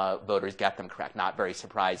which voters get them correct. Not very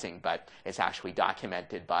surprising, but it's actually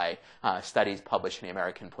documented by studies published in the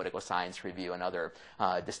American Political Science Review and other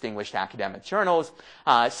distinguished academic journals.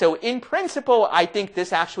 So in principle, I think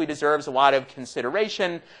this actually deserves a lot of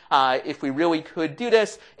consideration. If we really could do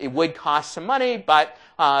this, it would cost some money, but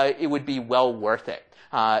it would be well worth it.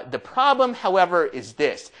 The problem, however, is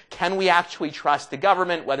this. Can we actually trust the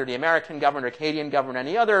government, whether the American government or Canadian government or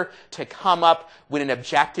any other, to come up with an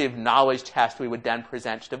objective knowledge test we would then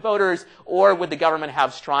present to voters? Or would the government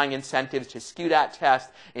have strong incentives to skew that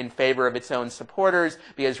test in favor of its own supporters?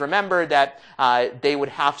 Because remember that they would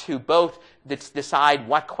have to both decide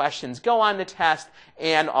what questions go on the test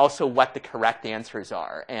and also what the correct answers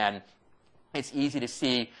are. And it's easy to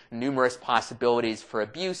see numerous possibilities for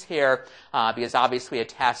abuse here, because obviously a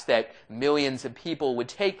test that millions of people would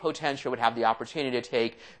take potentially, would have the opportunity to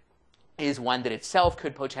take, is one that itself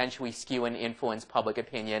could potentially skew and influence public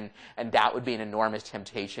opinion, and that would be an enormous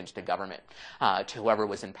temptation to the government, to whoever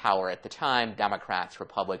was in power at the time, Democrats,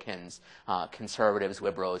 Republicans, conservatives,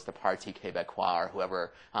 liberals, the Parti Québécois, or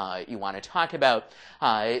whoever you want to talk about.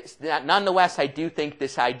 Nonetheless, I do think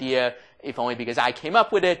this idea, if only because I came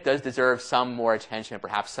up with it, does deserve some more attention.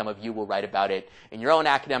 Perhaps some of you will write about it in your own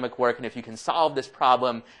academic work. And if you can solve this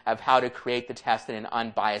problem of how to create the test in an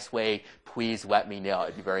unbiased way, please let me know.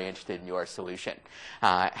 I'd be very interested in your solution.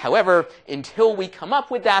 However, until we come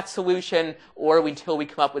up with that solution, or until we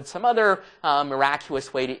come up with some other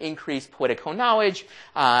miraculous way to increase political knowledge,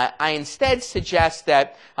 I instead suggest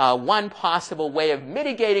that one possible way of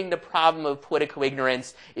mitigating the problem of political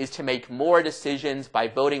ignorance is to make more decisions by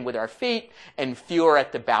voting with our feet and fewer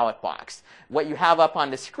at the ballot box. What you have up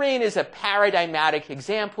on the screen is a paradigmatic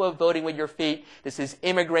example of voting with your feet. This is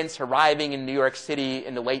immigrants arriving in New York City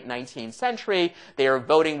in the late 19th century. They are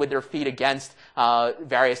voting with their feet against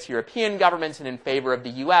various European governments and in favor of the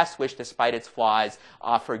U.S., which, despite its flaws,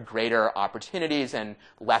 offered greater opportunities and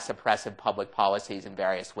less oppressive public policies in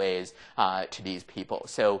various ways to these people.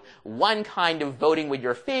 So one kind of voting with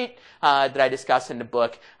your feet that I discuss in the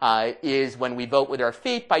book is when we vote with our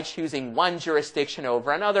feet by choosing one jurisdiction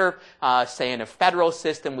over another. Say in a federal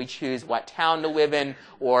system, we choose what town to live in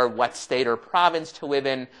or what state or province to live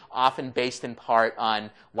in, often based in part on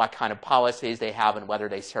what kind of policies they have and whether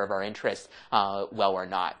they serve our interests well or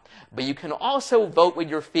not. But you can also vote with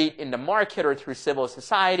your feet in the market or through civil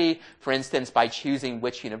society, for instance, by choosing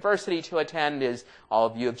which university to attend, as all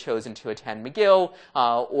of you have chosen to attend McGill,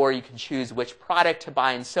 or you can choose which product to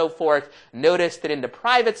buy and so forth. Notice that in the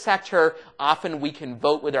private sector, often we can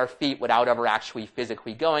vote with our feet without ever actually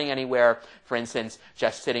physically going anywhere. For instance,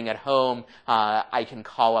 just sitting at home, I can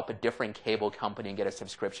call up a different cable company and get a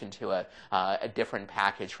subscription to a different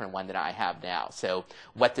package from one that I have now. So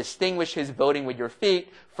what distinguishes voting with your feet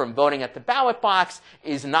from voting at the ballot box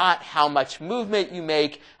is not how much movement you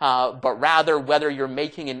make, but rather whether you're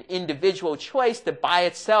making an individual choice that by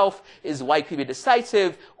itself is likely to be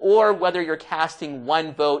decisive, or whether you're casting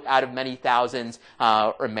one vote out of many thousands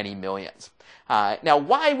or many millions. Now,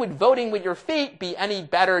 why would voting with your feet be any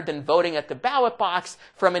better than voting at the ballot box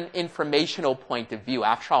from an informational point of view?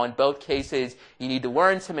 After all, in both cases, you need to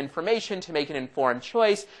learn some information to make an informed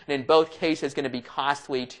choice, and in both cases, it's going to be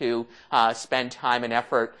costly to spend time and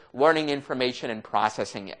effort learning information and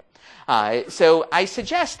processing it. So I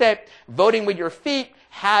suggest that voting with your feet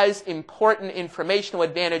has important informational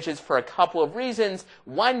advantages for a couple of reasons.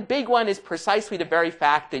 One big one is precisely the very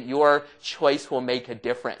fact that your choice will make a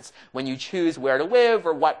difference. When you choose where to live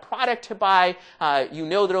or what product to buy, you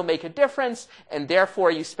know that it'll make a difference, and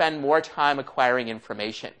therefore you spend more time acquiring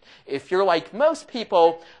information. If you're like most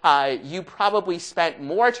people, you probably spent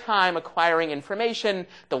more time acquiring information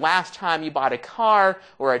the last time you bought a car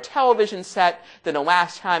or a television set than the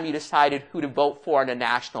last time you decided who to vote for in a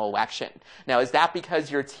national election. Now, is that because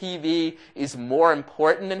your TV is more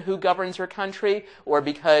important than who governs your country, or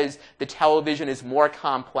because the television is more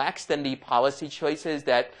complex than the policy choices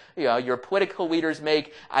that your political leaders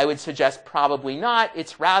make? I would suggest probably not.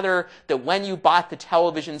 It's rather that when you bought the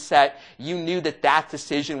television set, you knew that that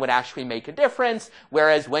decision would actually make a difference,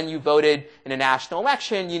 whereas when you voted in a national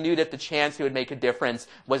election, you knew that the chance it would make a difference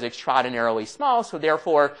was extraordinarily small, so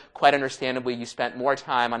therefore, quite understandably, you spent more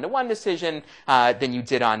time on the one decision than you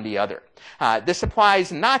did on the other. This applies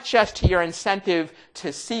not just to your incentive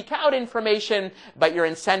to seek out information, but your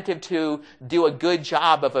incentive to do a good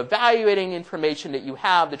job of evaluating information that you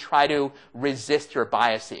have to try to resist your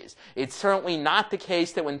biases. It's certainly not the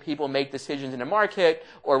case that when people make decisions in a market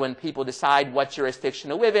or when people decide what jurisdiction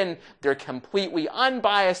to live in, they're completely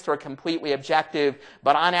unbiased or completely objective,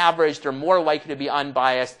 but on average, they're more likely to be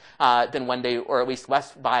unbiased than when they, or at least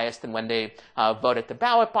less biased than when they vote at the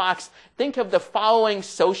ballot box. Think of the following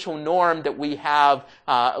social norm that we have,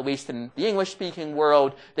 at least in the English-speaking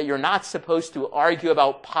world, that you're not supposed to argue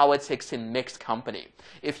about politics in mixed company.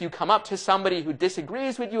 If you come up to somebody who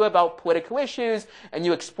disagrees with you about political issues and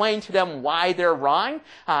you explain to them why they're wrong,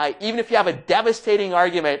 even if you have a devastating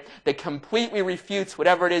argument that completely refutes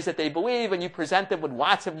whatever it is that they believe, and you present them with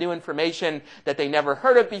lots of new information that they never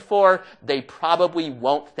heard of before, they probably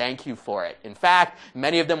won't thank you for it. In fact,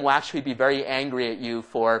 many of them will actually be very angry at you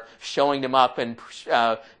for showing them up and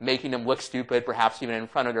making them look stupid, perhaps even in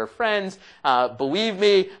front of their friends. Believe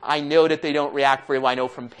me, I know that they don't react very well. I know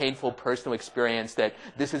from painful personal experience that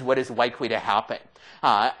this is what is likely to happen.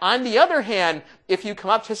 On the other hand, if you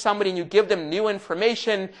come up to somebody and you give them new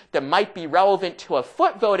information that might be relevant to a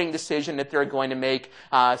foot voting decision that they're going to make,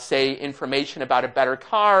 say information about a better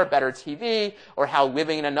car, a better TV, or how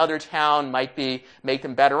living in another town might make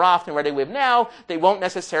them better off than where they live now, they won't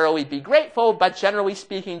necessarily be grateful, but generally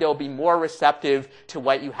speaking, they'll be more receptive to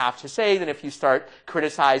what you have to say than if you start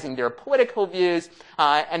criticizing their political views.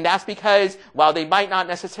 And that's because while they might not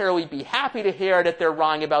necessarily be happy to hear that they're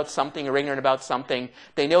wrong about something or ignorant about something,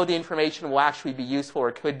 they know the information will actually be useful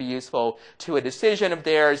or could be useful to a decision of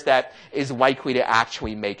theirs that is likely to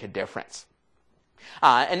actually make a difference.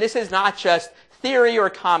 And this is not just theory or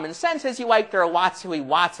common sense, as you like. There are lots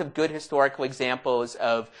of good historical examples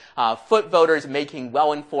of foot voters making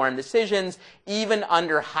well-informed decisions, even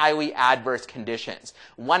under highly adverse conditions.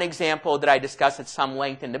 One example that I discuss at some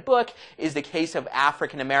length in the book is the case of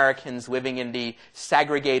African Americans living in the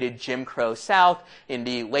segregated Jim Crow South in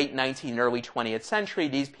the late 19th and early 20th century.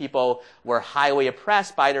 These people were highly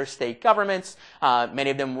oppressed by their state governments. Many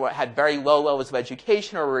of them had very low levels of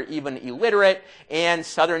education or were even illiterate, and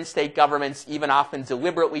southern state governments even often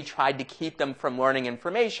deliberately tried to keep them from learning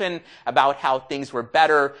information about how things were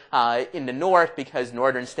better in the North, because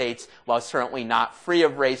northern states, while certainly not free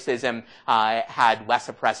of racism, had less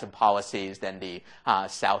oppressive policies than the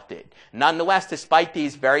South did. Nonetheless, despite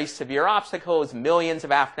these very severe obstacles, millions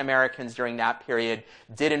of African Americans during that period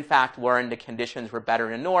did in fact learn the conditions were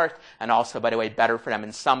better in the North, and also, by the way, better for them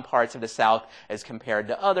in some parts of the South as compared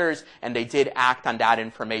to others, and they did act on that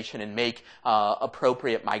information and make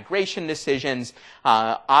appropriate migration decisions.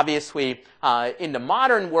 Obviously, in the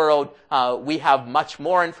modern world, we have much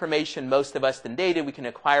more information, most of us, than they did. We can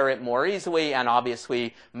acquire it more easily, and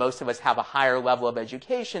obviously, most of us have a higher level of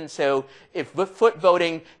education. So if foot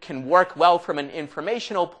voting can work well from an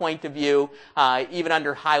informational point of view, even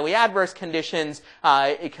under highly adverse conditions,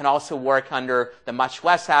 it can also work under the much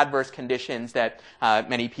less adverse conditions that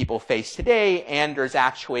many people face today. And there's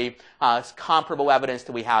actually comparable evidence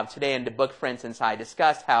that we have today. In the book, for instance, I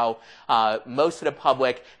discussed how most of the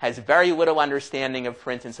public has very little understanding of,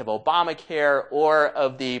 for instance, of Obamacare or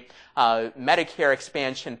of the Medicare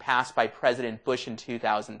expansion passed by President Bush in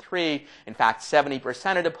 2003. In fact,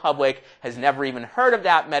 70% of the public has never even heard of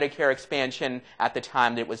that Medicare expansion at the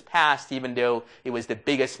time that it was passed, even though it was the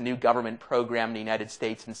biggest new government program in the United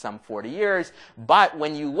States in some 40 years. But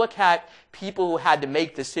when you look at people who had to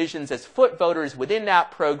make decisions as foot voters within that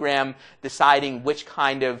program, deciding which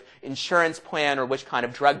kind of insurance plan or which kind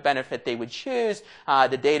of drug benefit they would choose,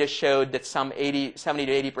 the data showed that some 70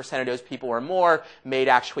 to 80% of those people or more made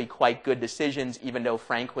actually quite good decisions, even though,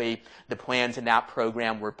 frankly, the plans in that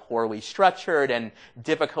program were poorly structured and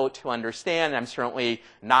difficult to understand. I'm certainly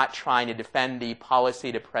not trying to defend the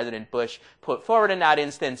policy that President Bush put forward in that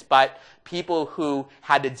instance, but people who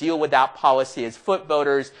had to deal with that policy as foot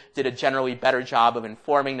voters did a generally better job of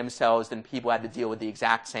informing themselves than people who had to deal with the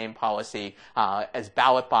exact same policy as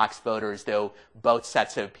ballot box voters, though both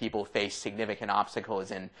sets of people faced significant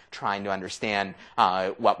obstacles in trying to understand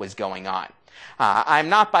what was going on. I'm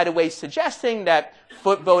not, by the way, suggesting that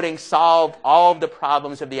foot voting solved all of the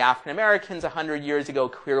problems of the African Americans 100 years ago.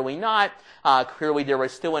 Clearly not. Clearly there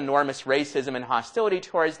was still enormous racism and hostility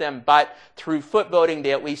towards them, but through foot voting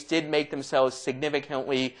they at least did make themselves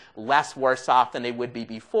significantly less worse off than they would be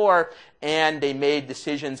before, and they made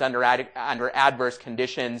decisions under adverse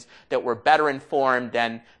conditions that were better informed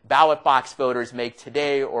than ballot box voters make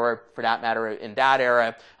today, or for that matter in that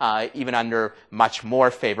era, even under much more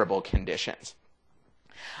favorable conditions.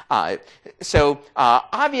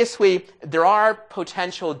 Obviously, there are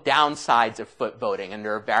potential downsides of foot voting, and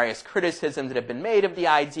there are various criticisms that have been made of the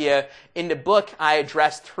idea. In the book, I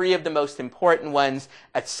address three of the most important ones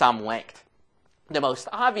at some length. The most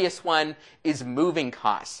obvious one is moving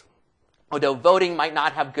costs. Although voting might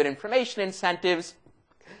not have good information incentives,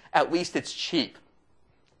 at least it's cheap.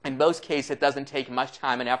 In most cases, it doesn't take much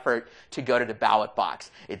time and effort to go to the ballot box.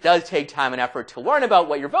 It does take time and effort to learn about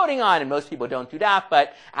what you're voting on, and most people don't do that,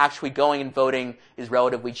 but actually going and voting is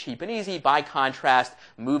relatively cheap and easy. By contrast,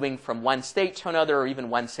 moving from one state to another or even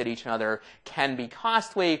one city to another can be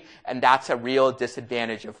costly, and that's a real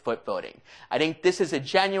disadvantage of foot voting. I think this is a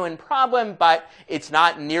genuine problem, but it's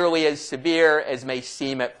not nearly as severe as may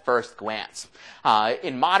seem at first glance.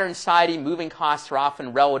 In modern society, moving costs are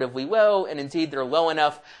often relatively low, and indeed they're low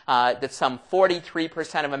enough that some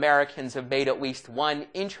 43% of Americans have made at least one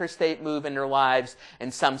interstate move in their lives,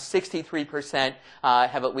 and some 63%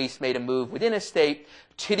 have at least made a move within a state.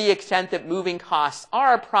 To the extent that moving costs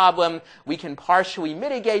are a problem, we can partially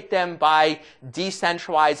mitigate them by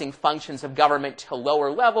decentralizing functions of government to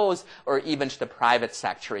lower levels or even to the private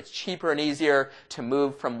sector. It's cheaper and easier to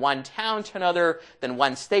move from one town to another than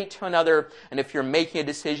one state to another. And if you're making a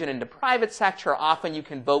decision in the private sector, often you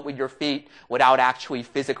can vote with your feet without actually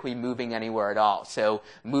physically moving anywhere at all. So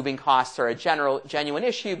moving costs are a genuine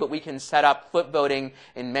issue, but we can set up foot voting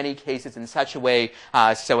in many cases in such a way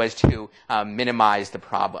so as to minimize the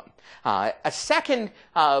problem. A second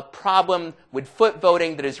problem with foot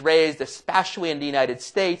voting that is raised, especially in the United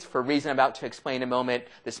States, for a reason I'm about to explain in a moment,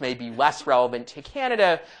 this may be less relevant to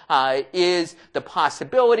Canada, is the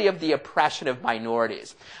possibility of the oppression of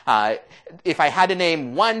minorities. If I had to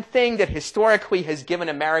name one thing that historically has given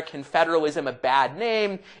American federalism a bad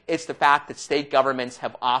name, it's the fact that state governments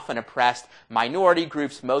have often oppressed minority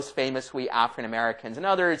groups, most famously African Americans and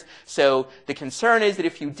others. So the concern is that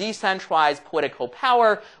if you decentralize political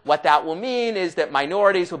power, what that will mean is that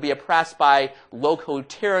minorities will be oppressed by local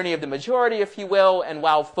tyranny of the majority, if you will, and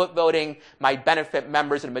while foot voting might benefit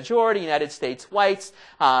members of the majority, United States whites,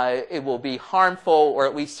 it will be harmful or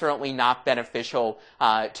at least certainly not beneficial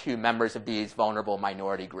to members of these vulnerable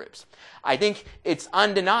minority groups. I think it's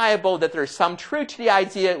undeniable that there's some truth to the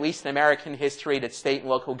idea, at least in American history, that state and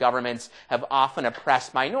local governments have often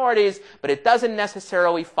oppressed minorities, but it doesn't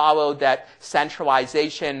necessarily follow that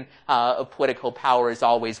centralization of political power is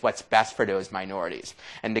always what's best for those minorities.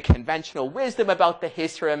 And the conventional wisdom about the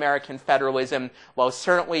history of American federalism, while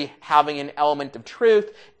certainly having an element of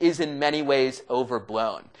truth, is in many ways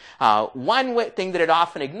overblown. One thing that it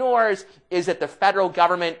often ignores is that the federal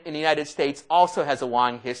government in the United States also has a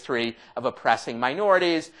long history of oppressing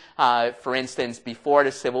minorities. For instance, before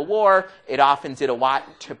the Civil War, it often did a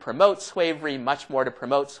lot to promote slavery, much more to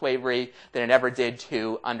promote slavery than it ever did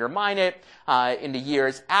to undermine it. In the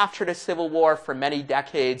years after the Civil War, for many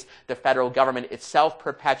decades, the federal government itself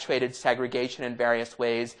perpetuated segregation in various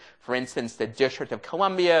ways. For instance, the District of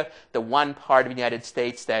Columbia, the one part of the United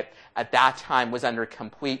States that at that time was under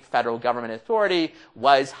complete federal government authority,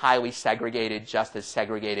 was highly segregated, just as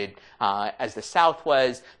segregated as the South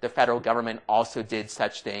was. The federal government also did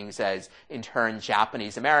such things as intern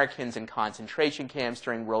Japanese Americans in concentration camps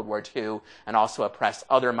during World War II and also oppress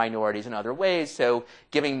other minorities in other ways. So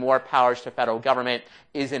giving more powers to the federal government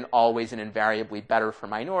isn't always and invariably better for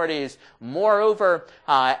minorities. Moreover,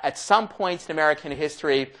 at some points in American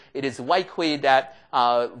history, it is likely that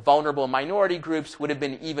vulnerable minority groups would have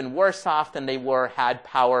been even worse off than they were had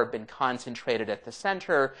power been concentrated at the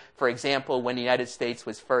center. For example, when the United States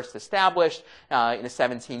was first established in the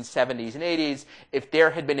 1770s and 80s, if there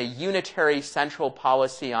had been a unitary central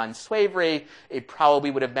policy on slavery, it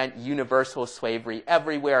probably would have meant universal slavery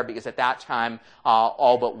everywhere, because at that time,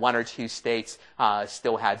 all but one or two states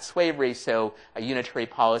still had slavery. So a unitary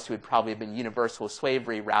policy would probably have been universal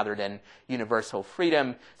slavery rather than universal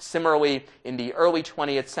freedom. Similarly, in the early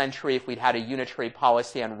 20th century, if we'd had a unitary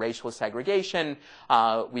policy on racial segregation,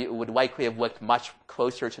 we would likely have looked much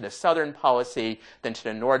closer to the Southern policy than to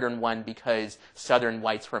the Northern one, because Southern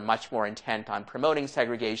whites were much more intent on promoting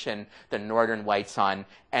segregation than Northern whites on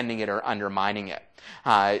ending it or undermining it.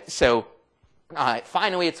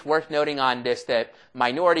 Finally, it's worth noting on this that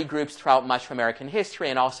minority groups throughout much of American history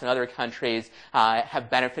and also in other countries have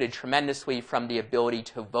benefited tremendously from the ability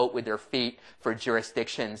to vote with their feet for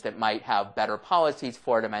jurisdictions that might have better policies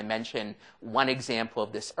for them. I mentioned one example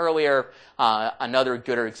of this earlier. Another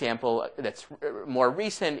good example that's more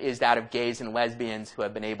recent is that of gays and lesbians who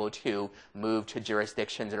have been able to move to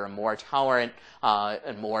jurisdictions that are more tolerant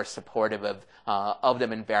and more supportive of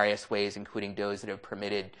them in various ways, including those that have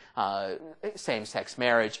permitted same-sex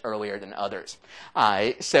marriage earlier than others.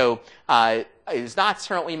 It is not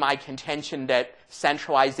certainly my contention that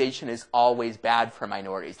centralization is always bad for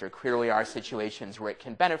minorities. There clearly are situations where it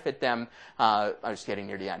can benefit them. I'm just getting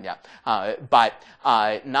near the end, yeah. But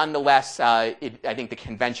nonetheless, I think the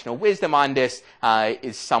conventional wisdom on this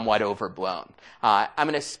is somewhat overblown. I'm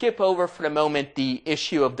going to skip over for the moment the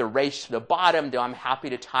issue of the race to the bottom, though I'm happy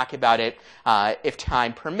to talk about it if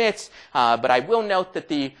time permits. But I will note that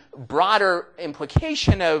the broader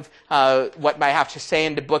implication of what I have to say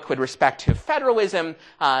in the book with respect to federalism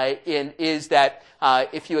is that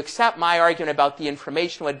if you accept my argument about the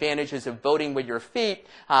informational advantages of voting with your feet,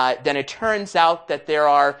 then it turns out that there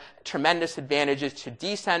are tremendous advantages to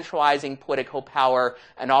decentralizing political power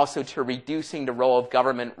and also to reducing the role of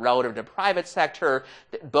government relative to private sector.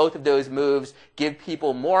 Both of those moves give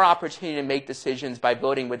people more opportunity to make decisions by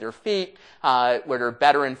voting with their feet, where they're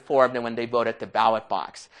better informed than when they vote at the ballot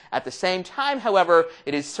box. At the same time, however,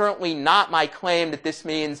 it is certainly not my claim that this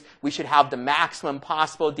means we should have the maximum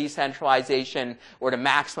possible decentralization or to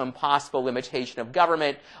maximum possible limitation of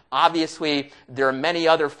government. Obviously, there are many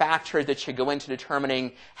other factors that should go into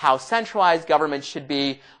determining how centralized government should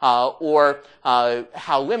be or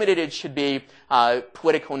how limited it should be.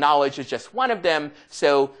 Political knowledge is just one of them.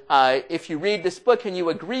 So if you read this book and you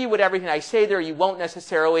agree with everything I say there, you won't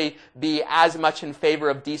necessarily be as much in favor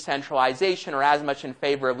of decentralization or as much in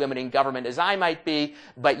favor of limiting government as I might be,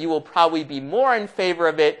 but you will probably be more in favor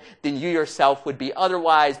of it than you yourself would be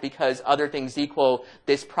otherwise, because other things equal,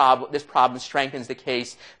 this problem strengthens the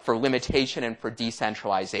case for limitation and for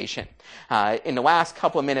decentralization. In the last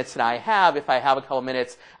couple of minutes that I have, if I have a couple of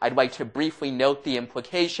minutes, I'd like to briefly note the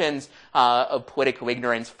implications of political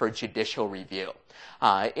ignorance for judicial review.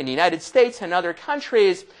 In the United States and other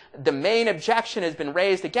countries, the main objection has been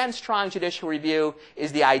raised against strong judicial review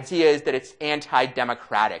is the idea is that it's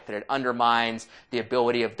anti-democratic, that it undermines the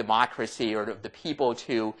ability of democracy or of the people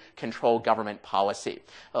to control government policy.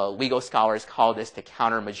 Legal scholars call this the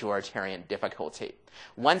counter-majoritarian difficulty.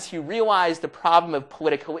 Once you realize the problem of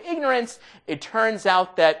political ignorance, it turns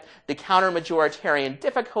out that the counter-majoritarian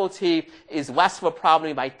difficulty is less of a problem than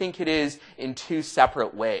you might think it is in two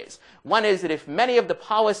separate ways. One is that if many of the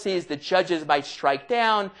policies that judges might strike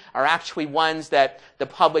down are actually ones that the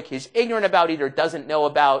public is ignorant about, either doesn't know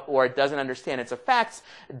about or doesn't understand its effects,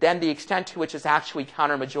 then the extent to which it's actually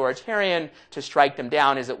counter-majoritarian to strike them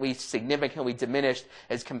down is at least significantly diminished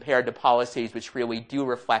as compared to policies which really do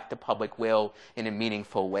reflect the public will in a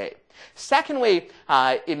meaningful way. Secondly,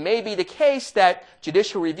 it may be the case that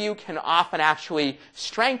judicial review can often actually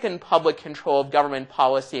strengthen public control of government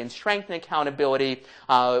policy and strengthen accountability,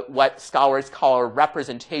 what scholars call a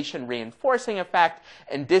representation reinforcing effect,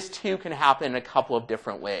 and this too can happen in a couple of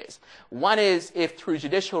different ways. One is if through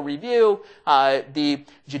judicial review, the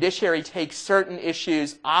judiciary takes certain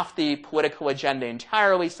issues off the political agenda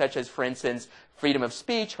entirely, such as, for instance, freedom of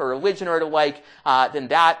speech or religion or the like, then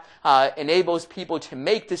that enables people to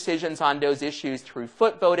make decisions on those issues through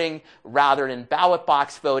foot voting rather than ballot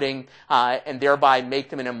box voting, and thereby make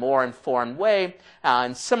them in a more informed way.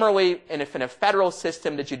 And similarly, if in a federal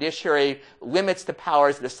system the judiciary limits the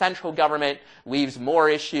powers of the central government, leaves more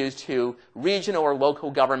issues to regional or local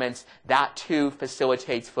governments, that too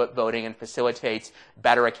facilitates foot voting and facilitates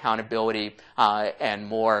better accountability and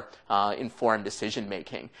more informed decision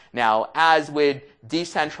making. Now, as with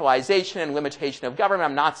decentralization and limitation of government,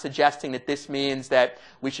 I'm not suggesting that this means that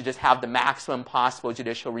we should just have the maximum possible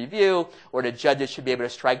judicial review or the judges should be able to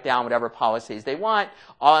strike down whatever policies they want.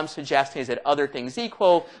 All I'm suggesting is that other things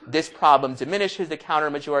equal, this problem diminishes the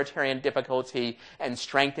counter-majoritarian difficulty and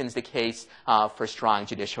strengthens the case for strong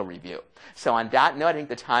judicial review. So on that note, I think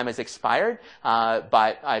the time has expired,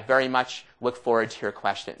 but I very much look forward to your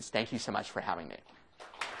questions. Thank you so much for having me.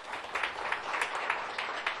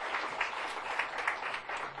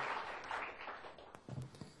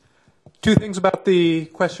 Two things about the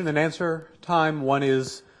question and answer time. One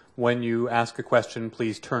is when you ask a question,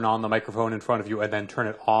 please turn on the microphone in front of you and then turn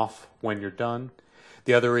it off when you're done.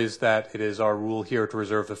 The other is that it is our rule here to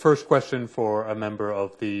reserve the first question for a member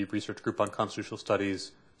of the Research Group on Constitutional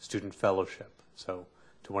Studies Student Fellowship. So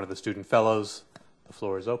to one of the student fellows, the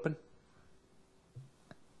floor is open.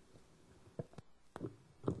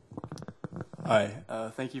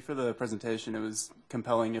 Hi, thank you for the presentation. It was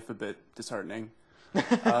compelling, if a bit disheartening.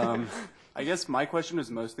 I guess my question is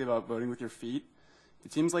mostly about voting with your feet.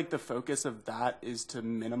 It seems like the focus of that is to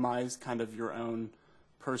minimize kind of your own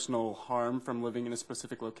personal harm from living in a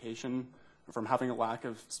specific location or from having a lack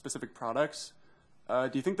of specific products.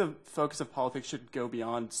 Do you think the focus of politics should go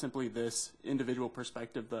beyond simply this individual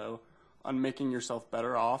perspective, though, on making yourself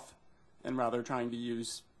better off and rather trying to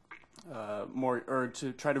use more, or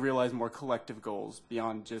to try to realize more collective goals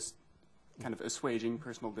beyond just kind of assuaging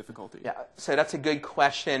personal difficulty? Yeah, so that's a good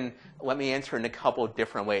question. Let me answer in a couple of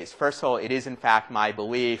different ways. First of all, it is in fact my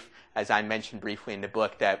belief, as I mentioned briefly in the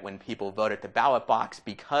book, that when people vote at the ballot box,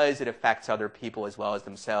 because it affects other people as well as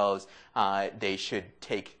themselves, they should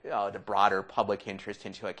take the broader public interest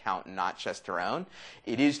into account and not just their own.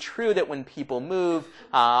 It is true that when people move,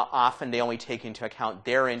 often they only take into account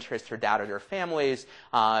their interests or that of their families,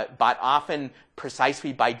 but often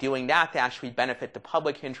precisely by doing that, they actually benefit the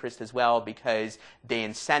public interest as well because they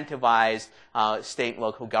incentivize state and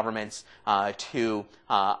local governments to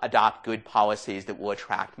adopt good policies that will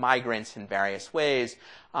attract migrants migrants in various ways.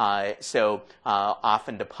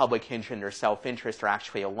 Often the public interest and their self-interest are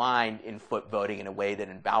actually aligned in foot voting in a way that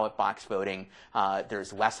in ballot box voting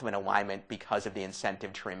there's less of an alignment because of the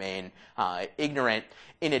incentive to remain ignorant.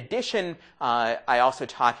 In addition, I also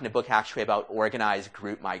talk in the book actually about organized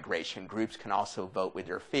group migration. Groups can also vote with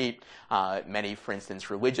their feet. Many, for instance,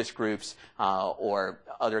 religious groups or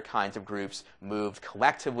other kinds of groups moved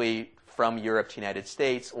collectively from Europe to the United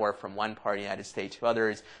States or from one part of the United States to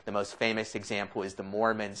others. The most famous example is the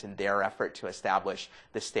Mormons and their effort to establish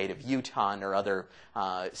the state of Utah, and there are other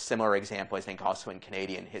similar examples, I think, also in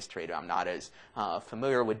Canadian history. I'm not as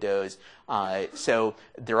familiar with those. So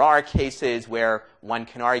there are cases where one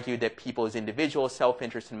can argue that people's individual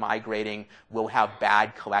self-interest in migrating will have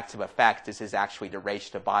bad collective effects. This is actually the race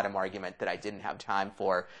to the bottom argument that I didn't have time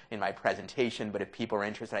for in my presentation, but if people are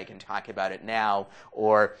interested, I can talk about it now,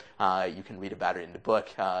 or you can read about it in the book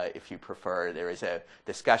if you prefer. There is a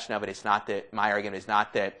discussion of it. It's not that my argument is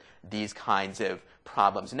not that these kinds of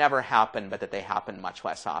problems never happen, but that they happen much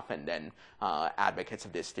less often than advocates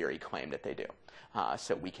of this theory claim that they do.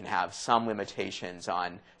 So we can have some limitations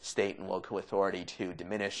on state and local authority to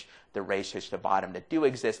diminish the races to the bottom that do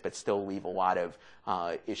exist, but still leave a lot of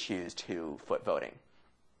issues to foot voting.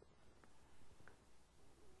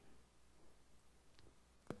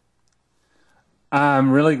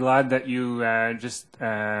 I'm really glad that you just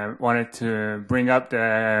wanted to bring up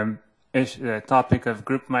the topic of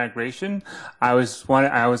group migration. I was going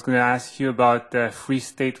to ask you about the Free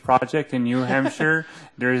State Project in New Hampshire.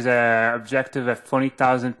 There's an objective of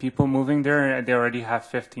 20,000 people moving there, and they already have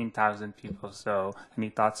 15,000 people. So, any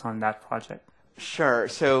thoughts on that project? Sure.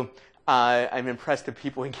 So, I'm impressed that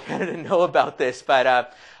people in Canada know about this,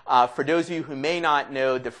 but for those of you who may not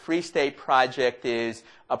know, the Free State Project is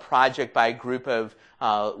a project by a group of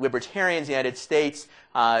libertarians in the United States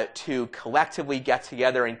to collectively get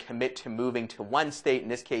together and commit to moving to one state, in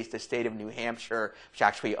this case the state of New Hampshire, which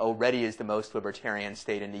actually already is the most libertarian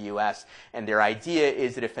state in the U.S. And their idea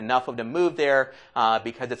is that if enough of them move there,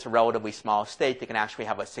 because it's a relatively small state, they can actually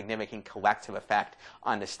have a significant collective effect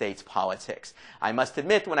on the state's politics. I must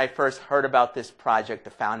admit, when I first heard about this project,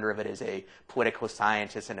 the founder of it is a political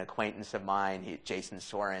scientist, an acquaintance of mine, Jason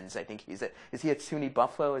Sorens. I think is he at SUNY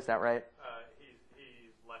Buffalo? Is that right?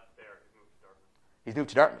 He's left there. He moved to Dartmouth. He's moved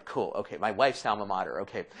to Dartmouth. Cool. Okay. My wife's alma mater.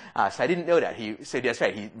 Okay. So I didn't know that. So that's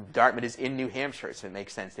right. Dartmouth is in New Hampshire, so it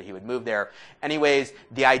makes sense that he would move there. Anyways,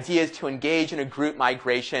 the idea is to engage in a group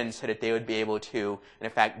migration so that they would be able to, in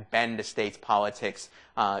effect, bend the state's politics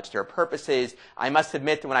to their purposes. I must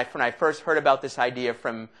admit that when I first heard about this idea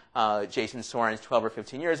from Jason Sorens 12 or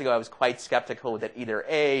 15 years ago, I was quite skeptical that either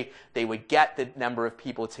A, they would get the number of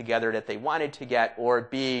people together that they wanted to get, or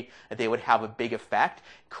B, that they would have a big effect.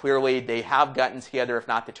 Clearly, they have gotten together, if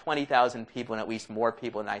not the 20,000 people, and at least more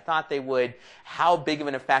people than I thought they would. How big of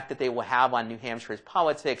an effect that they will have on New Hampshire's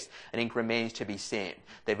politics, I think, remains to be seen.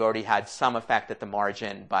 They've already had some effect at the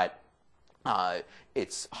margin, but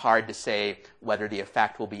it's hard to say whether the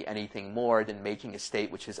effect will be anything more than making a state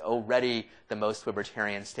which is already the most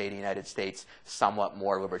libertarian state in the United States somewhat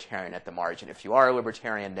more libertarian at the margin. If you are a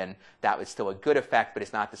libertarian, then that was still a good effect, but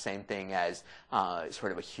it's not the same thing as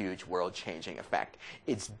sort of a huge world-changing effect.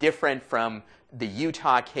 It's different from the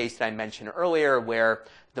Utah case that I mentioned earlier, where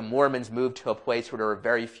the Mormons moved to a place where there were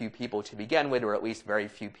very few people to begin with, or at least very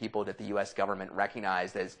few people that the U.S. government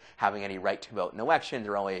recognized as having any right to vote in elections.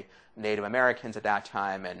 There were only Native Americans at that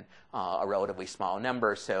time and a relatively small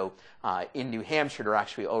number. So in New Hampshire, there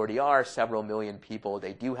actually already are several million people.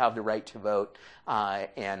 They do have the right to vote.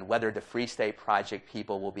 And whether the Free State Project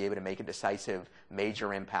people will be able to make a decisive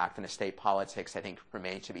major impact on the state politics, I think,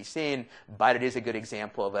 remains to be seen. But it is a good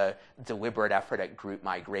example of a deliberate effort at group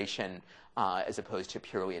migration as opposed to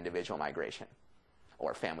purely individual migration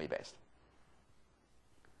or family-based.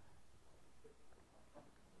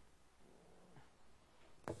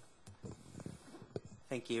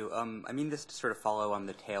 Thank you. I mean this to sort of follow on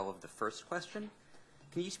the tail of the first question.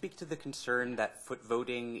 Can you speak to the concern that foot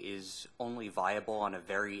voting is only viable on a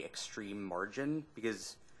very extreme margin?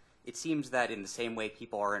 Because it seems that in the same way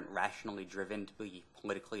people aren't rationally driven to be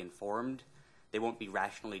politically informed, they won't be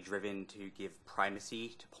rationally driven to give primacy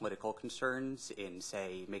to political concerns in,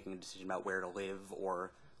 say, making a decision about where to live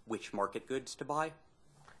or which market goods to buy.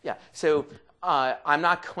 Yeah, so I'm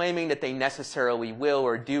not claiming that they necessarily will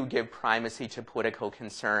or do give primacy to political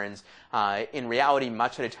concerns. In reality,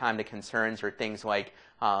 much of the time the concerns are things like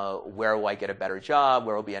where will I get a better job,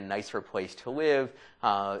 where will be a nicer place to live,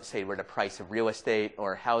 say where the price of real estate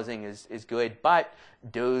or housing is good. But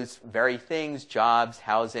those very things, jobs,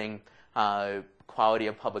 housing, quality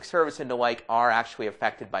of public service and the like are actually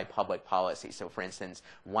affected by public policy. So for instance,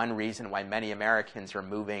 one reason why many Americans are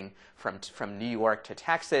moving from New York to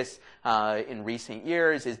Texas in recent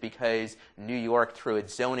years is because New York, through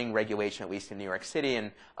its zoning regulation, at least in New York City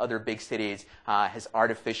and other big cities, has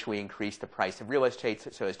artificially increased the price of real estate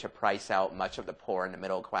so as to price out much of the poor and the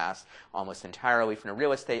middle class almost entirely from the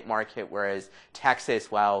real estate market, whereas Texas,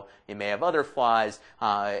 while it may have other flaws,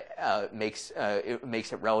 makes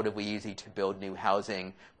it relatively easy to build new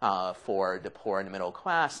housing for the poor and the middle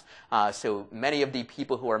class. So many of the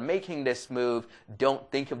people who are making this move don't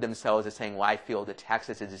think of themselves as saying, well, I feel that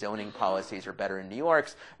Texas's zoning policies are better than New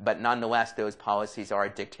York's, but nonetheless, those policies are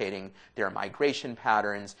dictating their migration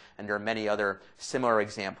patterns, and there are many other similar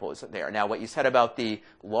examples there. Now, what you said about the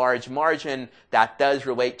large margin, that does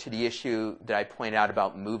relate to the issue that I pointed out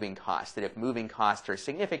about moving costs, that if moving costs are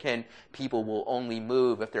significant, people will only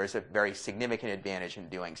move if there's a very significant advantage in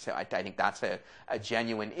doing so. I think that's a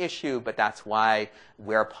genuine issue, but that's why,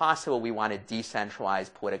 where possible, we want to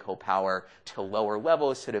decentralize political power to lower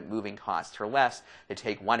levels so that moving costs are less. To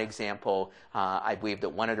take one example, I believe that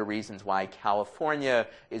one of the reasons why California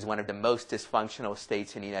is one of the most dysfunctional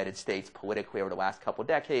states in the United States politically over the last couple of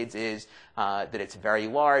decades is that it's very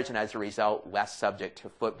large and as a result less subject to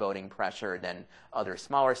foot voting pressure than other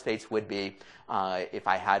smaller states would be. If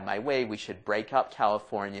I had my way, we should break up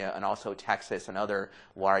California and also Texas and other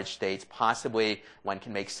large states. Possibly one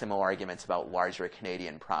can make similar arguments about larger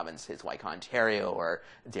Canadian provinces like Ontario or,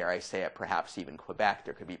 dare I say it, perhaps even Quebec.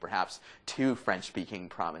 There could be perhaps 2 French-speaking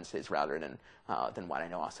provinces rather than one. I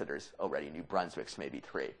know also there's already New Brunswick, so maybe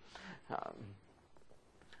 3.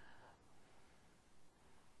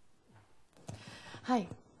 Hi.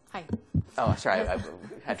 Hi. Oh, sorry. I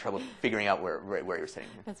had trouble figuring out where you were sitting.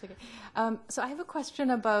 That's okay. So I have a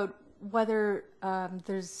question about whether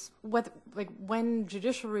when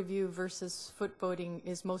judicial review versus foot voting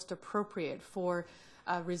is most appropriate for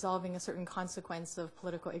resolving a certain consequence of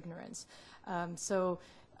political ignorance.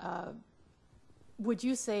 Would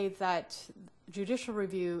you say that judicial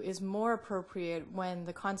review is more appropriate when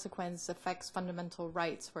the consequence affects fundamental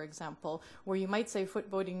rights, for example, where you might say foot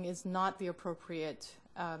voting is not the appropriate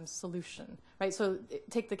solution, right? So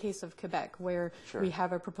take the case of Quebec, where Sure. we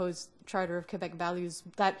have a proposed Charter of Quebec values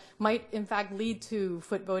that might, in fact, lead to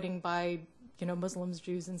foot voting by, Muslims,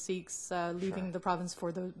 Jews, and Sikhs leaving Sure. the province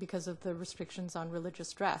because of the restrictions on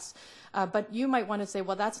religious dress. But you might want to say,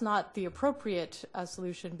 well, that's not the appropriate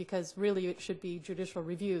solution because really it should be judicial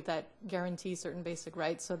review that guarantees certain basic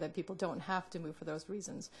rights so that people don't have to move for those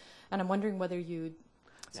reasons. And I'm wondering whether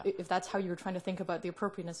if that's how you were trying to think about the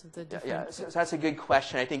appropriateness of the different... Yeah, so that's a good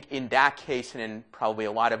question. I think in that case and in probably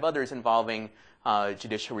a lot of others involving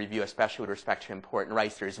judicial review, especially with respect to important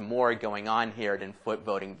rights, there's more going on here than foot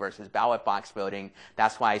voting versus ballot box voting.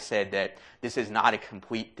 That's why I said that this is not a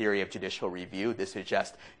complete theory of judicial review. This is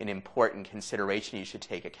just an important consideration you should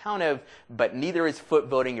take account of, but neither is foot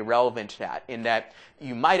voting irrelevant to that, in that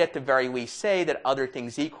you might at the very least say that other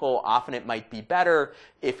things equal, often it might be better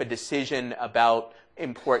if a decision about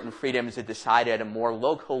important freedoms are decided at a more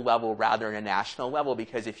local level rather than a national level,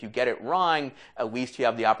 because if you get it wrong, at least you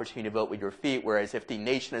have the opportunity to vote with your feet, whereas if the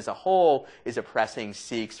nation as a whole is oppressing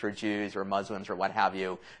Sikhs or Jews or Muslims or what have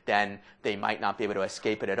you, then they might not be able to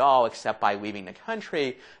escape it at all except by leaving the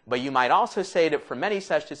country. But you might also say that for many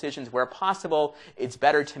such decisions where possible, it's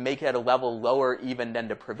better to make it at a level lower even than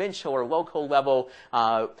the provincial or local level.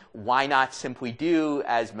 Why not simply do,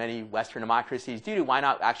 as many Western democracies do, why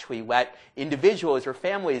not actually let individuals or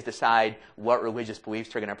families decide what religious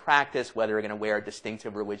beliefs they're going to practice, whether they're going to wear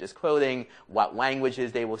distinctive religious clothing, what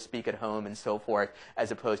languages they will speak at home, and so forth,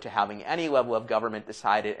 as opposed to having any level of government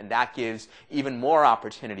decide it. And that gives even more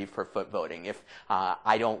opportunity for foot voting. If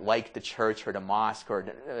I don't like the church or the mosque, or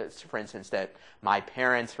for instance, that my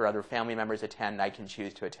parents or other family members attend, I can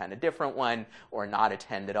choose to attend a different one or not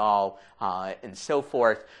attend at all, and so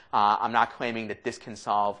forth. I'm not claiming that this can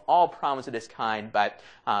solve all problems of this kind, but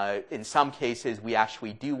in some cases, we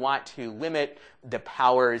actually do want to limit the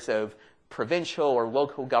powers of provincial or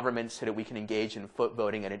local governments so that we can engage in foot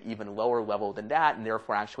voting at an even lower level than that, and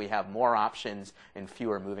therefore actually have more options and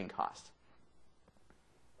fewer moving costs.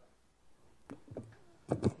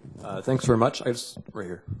 Thanks very much. Right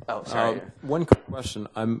here. Oh, sorry. One quick question.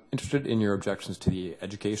 I'm interested in your objections to the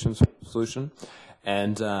education solution.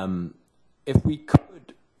 And if we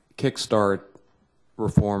could kickstart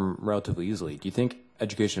reform relatively easily, do you think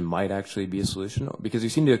education might actually be a solution? Because you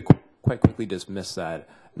seem to quite quickly dismiss that,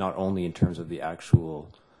 not only in terms of the actual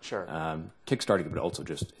Sure. kickstarting, but also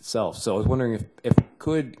just itself. So I was wondering if we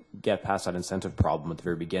could get past that incentive problem at the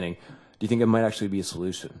very beginning, Do you think it might actually be a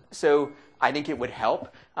solution? So I think it would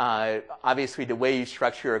help. Obviously, the way you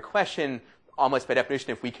structure your question, almost by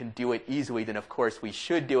definition, if we can do it easily, then of course we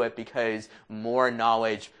should do it, because more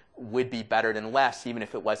knowledge would be better than less, even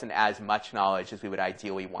if it wasn't as much knowledge as we would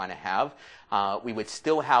ideally want to have. We would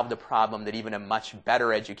still have the problem that even a much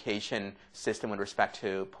better education system with respect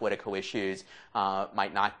to political issues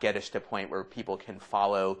might not get us to a point where people can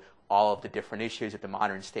follow all of the different issues that the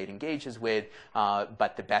modern state engages with,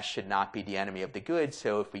 but the best should not be the enemy of the good.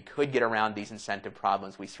 So if we could get around these incentive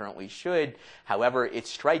problems, we certainly should. However, it's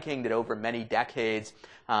striking that over many decades,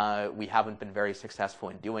 we haven't been very successful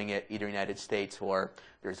in doing it, either in the United States, or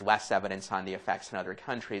there's less evidence on the effects in other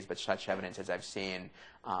countries, but such evidence as I've seen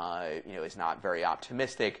is not very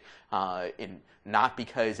optimistic, not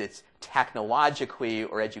because it's technologically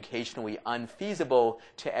or educationally unfeasible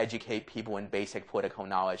to educate people in basic political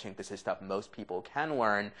knowledge. I think this is stuff most people can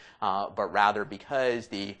learn, but rather because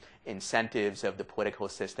the incentives of the political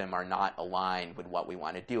system are not aligned with what we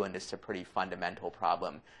want to do, and this is a pretty fundamental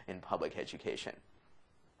problem in public education.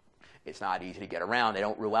 It's not easy to get around. They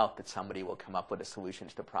don't rule out that somebody will come up with a solution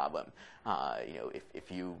to the problem. If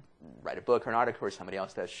you write a book or an article, or somebody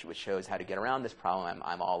else does, which shows how to get around this problem,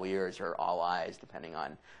 I'm all ears or all eyes, depending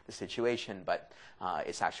on the situation. But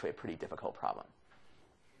it's actually a pretty difficult problem.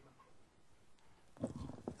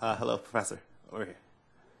 Hello, Professor. Over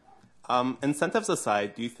here. Incentives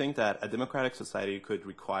aside, do you think that a democratic society could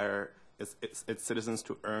require its citizens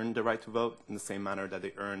to earn the right to vote in the same manner that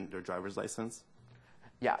they earn their driver's license?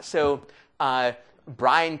 Yeah, so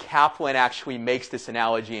Brian Kaplan actually makes this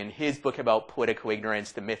analogy in his book about political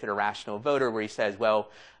ignorance, The Myth of the Rational Voter, where he says,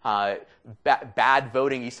 well, bad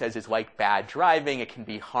voting, he says, is like bad driving. It can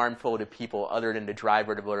be harmful to people other than the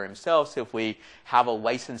driver, the voter himself. So if we have a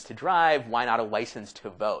license to drive, why not a license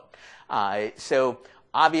to vote? So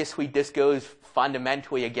obviously, this goes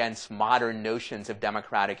fundamentally against modern notions of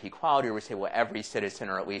democratic equality, where we say, well, every citizen,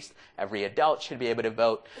 or at least every adult, should be able to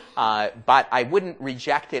vote. But I wouldn't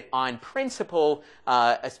reject it on principle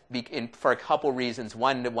for a couple reasons.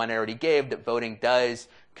 One, the one I already gave, that voting does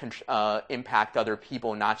impact other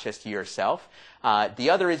people, not just yourself. The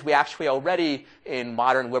other is we actually already, in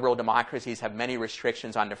modern liberal democracies, have many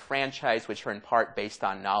restrictions on the franchise, which are in part based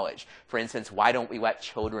on knowledge. For instance, why don't we let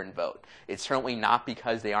children vote? It's certainly not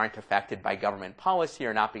because they aren't affected by government policy,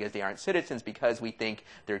 or not because they aren't citizens, because we think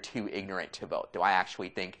they're too ignorant to vote. Do I actually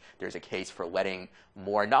think there's a case for letting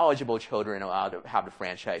more knowledgeable children allowed to have the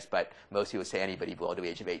franchise? But most people say anybody below the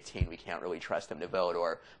age of 18, we can't really trust them to vote,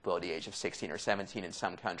 or below the age of 16 or 17 in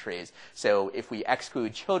some countries. So if we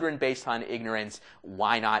exclude children based on ignorance,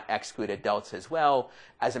 why not exclude adults as well?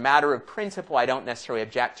 As a matter of principle, I don't necessarily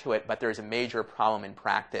object to it, but there's a major problem in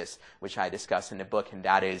practice, which I discuss in the book, and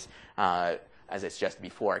that is, as I suggested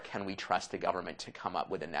before, can we trust the government to come up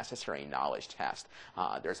with a necessary knowledge test?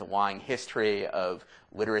 There's a long history of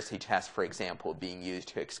literacy tests, for example, being used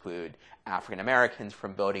to exclude African Americans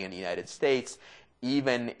from voting in the United States.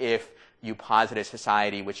 Even if you posit a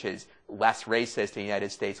society which is less racist than the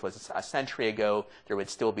United States was a century ago, there would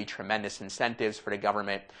still be tremendous incentives for the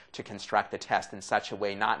government to construct the test in such a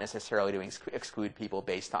way, not necessarily to exclude people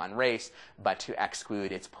based on race, but to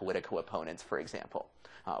exclude its political opponents, for example,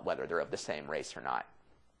 whether they're of the same race or not.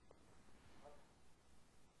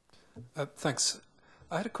 Thanks.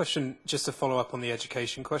 I had a question just to follow up on the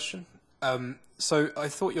education question. So I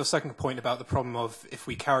thought your second point about the problem of if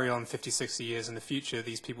we carry on 50, 60 years in the future,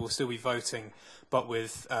 these people will still be voting, but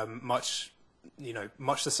with much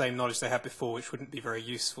the same knowledge they had before, which wouldn't be very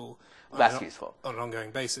useful. Less useful. On an ongoing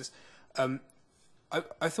basis.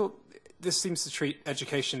 I thought this seems to treat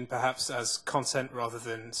education perhaps as content rather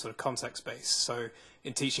than sort of context-based. So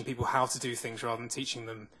in teaching people how to do things rather than teaching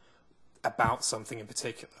them about something in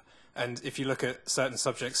particular. And if you look at certain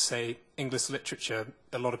subjects, say English literature,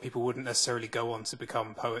 a lot of people wouldn't necessarily go on to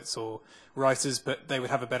become poets or writers, but they would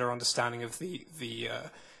have a better understanding of the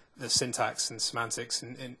syntax and semantics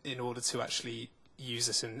in order to actually use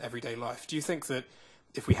this in everyday life. Do you think that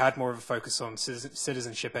if we had more of a focus on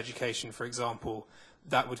citizenship education, for example,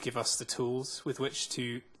 that would give us the tools with which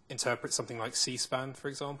to interpret something like C-SPAN, for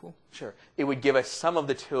example? Sure. It would give us some of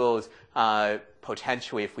the tools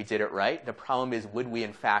potentially if we did it right. The problem is, would we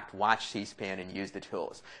in fact watch C-SPAN and use the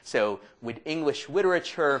tools? So with English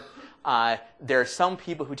literature, there are some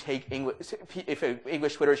people who take English, if an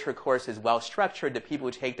English literature course is well structured, the people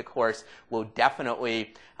who take the course will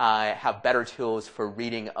definitely have better tools for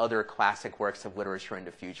reading other classic works of literature in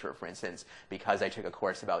the future. For instance, because I took a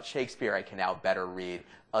course about Shakespeare, I can now better read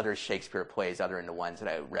other Shakespeare plays other than the ones that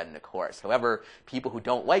I read in the course. However, people who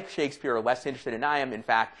don't like Shakespeare or less interested than I am, in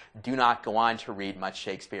fact, do not go on to to read much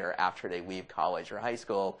Shakespeare after they leave college or high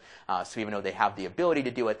school. So even though they have the ability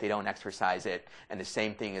to do it, they don't exercise it. And the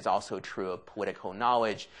same thing is also true of political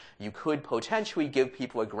knowledge. You could potentially give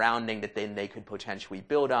people a grounding that then they could potentially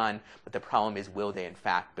build on, but the problem is, will they in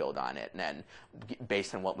fact build on it? And then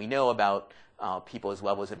based on what we know about people's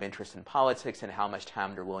levels of interest in politics and how much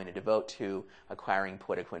time they're willing to devote to acquiring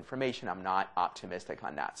political information, I'm not optimistic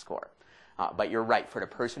on that score. But you're right, for the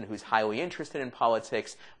person who's highly interested in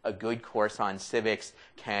politics, a good course on civics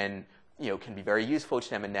can be very useful to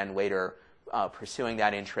them, and then later pursuing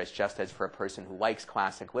that interest, just as for a person who likes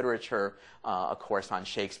classic literature, a course on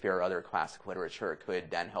Shakespeare or other classic literature could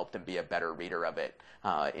then help them be a better reader of it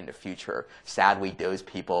in the future. Sadly, those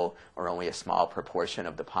people are only a small proportion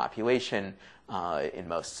of the population in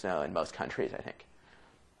most countries, I think.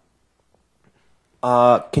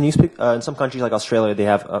 Can you speak, in some countries like Australia, they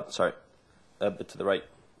have, sorry, a bit to the right.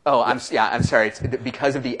 Oh, I'm sorry. It's,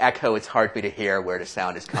 because of the echo, it's hard for me to hear where the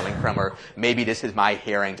sound is coming from, or maybe this is my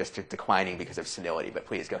hearing just declining because of senility, but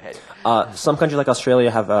please go ahead. Some countries like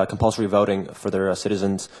Australia have compulsory voting for their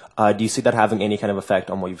citizens. Do you see that having any kind of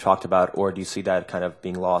effect on what you've talked about, or do you see that kind of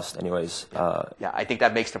being lost anyways? Yeah, I think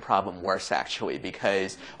that makes the problem worse, actually,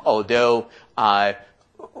 because although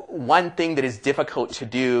one thing that is difficult to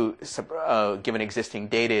do, given existing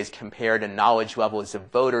data, is compare the knowledge levels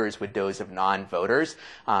of voters with those of non-voters.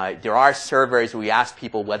 There are surveys where we ask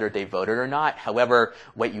people whether they voted or not. However,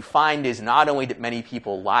 what you find is not only that many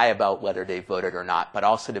people lie about whether they voted or not, but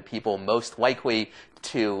also the people most likely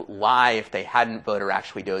to lie if they hadn't voted are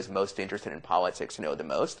actually those most interested in politics know the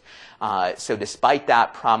most. So despite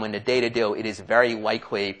that problem in the data, though, it is very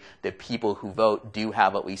likely that people who vote do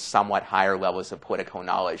have at least somewhat higher levels of political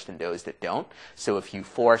knowledge than those that don't. So if you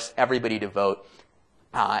force everybody to vote,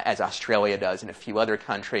 as Australia does and a few other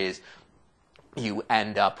countries, you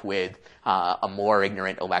end up with a more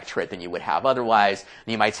ignorant electorate than you would have otherwise.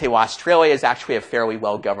 And you might say, well, Australia is actually a fairly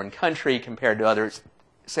well-governed country compared to others,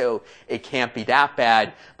 so it can't be that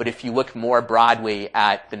bad. But if you look more broadly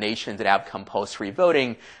at the nations that have compulsory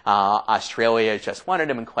voting, Australia is just one of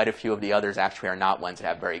them, and quite a few of the others actually are not ones that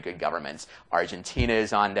have very good governments. Argentina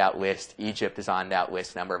is on that list. Egypt is on that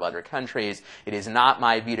list. A number of other countries. It is not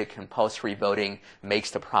my view that compulsory voting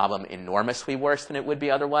makes the problem enormously worse than it would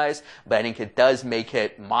be otherwise, but I think it does make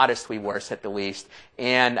it modestly worse at the least,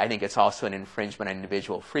 and I think it's also an infringement on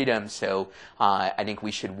individual freedom. So I think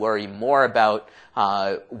we should worry more about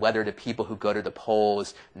whether the people who go to the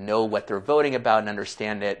polls know what they're voting about and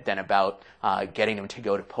understand it than about getting them to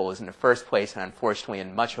go to polls in the first place. And unfortunately,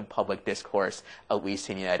 in much of public discourse, at least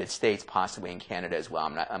in the United States, possibly in Canada as well,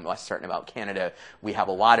 I'm less certain about Canada, we have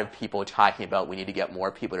a lot of people talking about we need to get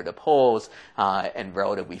more people to the polls, and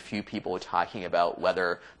relatively few people talking about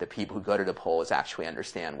whether the people who go to the polls actually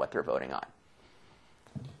understand what they're voting on.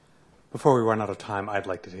 Before we run out of time, I'd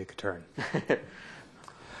like to take a turn.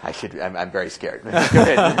 I'm very scared. Go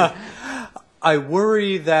ahead. I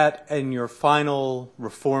worry that in your final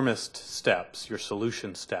reformist steps, your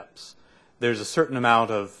solution steps, there's a certain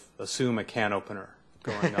amount of assume a can opener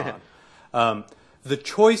going on. The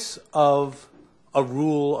choice of a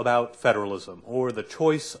rule about federalism, or the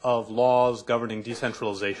choice of laws governing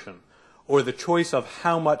decentralization, or the choice of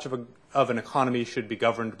how much of an economy should be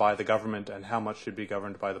governed by the government and how much should be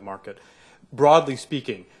governed by the market. Broadly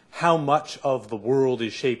speaking, how much of the world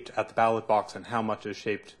is shaped at the ballot box and how much is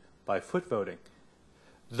shaped by foot voting.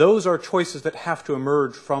 Those are choices that have to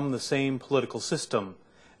emerge from the same political system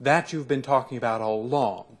that you've been talking about all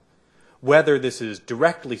along. Whether this is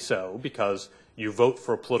directly so because you vote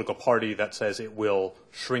for a political party that says it will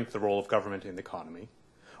shrink the role of government in the economy,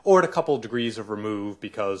 or at a couple of degrees of remove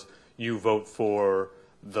because you vote for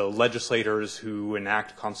the legislators who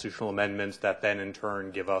enact constitutional amendments that then in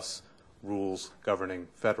turn give us rules governing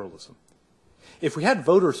federalism. If we had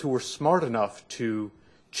voters who were smart enough to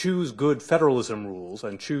choose good federalism rules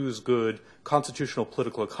and choose good constitutional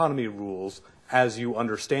political economy rules as you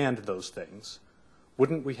understand those things,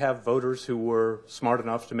 wouldn't we have voters who were smart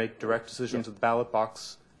enough to make direct decisions at the ballot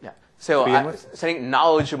box? Yeah. So I think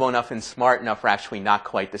knowledgeable enough and smart enough are actually not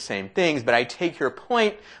quite the same things, but I take your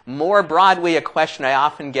point. More broadly, a question I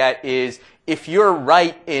often get is, if you're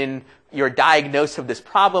right in your diagnosis of this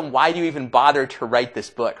problem, why do you even bother to write this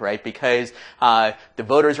book, right? Because the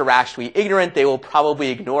voters are actually ignorant. They will probably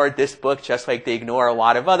ignore this book just like they ignore a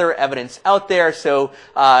lot of other evidence out there. So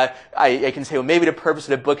I can say, well, maybe the purpose of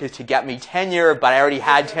the book is to get me tenure, but I already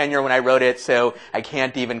had tenure when I wrote it, so I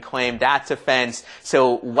can't even claim that's offense.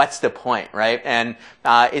 So what's the point, right? And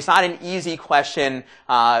it's not an easy question,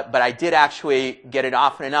 but I did actually get it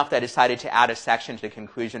often enough that I decided to add a section to the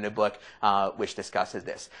conclusion of the book which discusses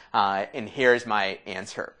this. and here's my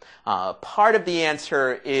answer. Part of the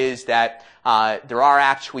answer is that there are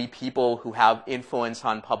actually people who have influence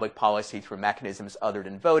on public policy through mechanisms other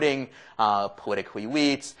than voting, political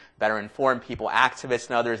elites, better informed people, activists,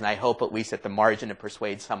 and others, and I hope at least at the margin to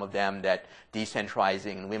persuade some of them that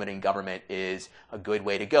decentralizing and limiting government is a good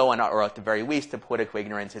way to go, and, or at the very least, the political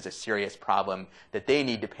ignorance is a serious problem that they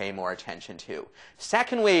need to pay more attention to.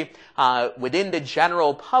 Secondly, within the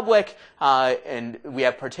general public, and we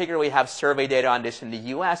particularly have survey data on this in the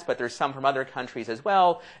U.S., but there's some from other countries as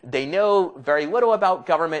well, they know very little about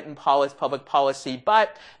government and public policy,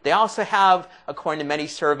 but they also have, according to many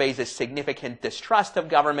surveys, a significant distrust of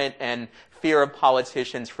government and fear of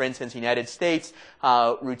politicians. For instance, in the United States,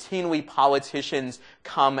 routinely politicians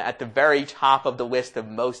come at the very top of the list of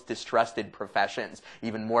most distrusted professions,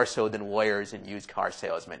 even more so than lawyers and used car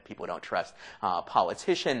salesmen. People don't trust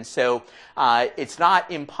politicians. So it's not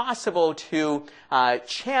impossible to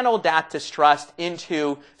channel that distrust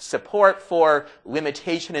into support for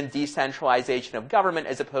limitation and decentralization of government,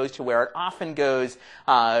 as opposed to where it often goes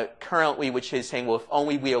currently, which is saying, well, if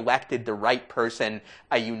only we elected the right person,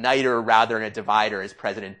 a uniter rather than a divider, as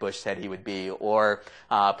President Bush said he would be, or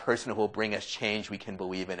a person who will bring us change we can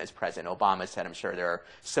believe in, as President Obama said. I'm sure there are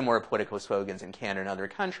similar political slogans in Canada and other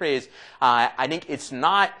countries. I think it's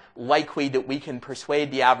not likely that we can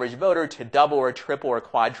persuade the average voter to double or triple or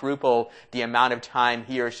quadruple the amount of time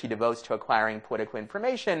he or she devotes to acquiring political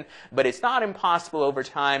information, but it's not impossible over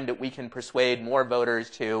time that we can persuade more voters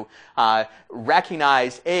to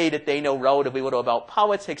recognize, A, that they know relatively little about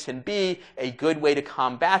politics, and B, a good way to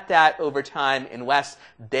combat that over time, unless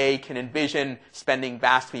they can envision spending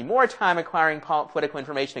vastly more time acquiring political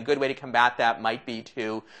information. A good way to combat that might be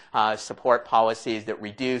to support policies that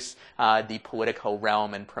reduce the political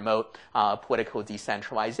realm and promote political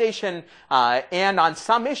decentralization. And on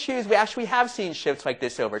some issues, we actually have seen shifts like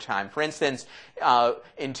this over time. For instance,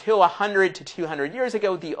 until 100 to 200 years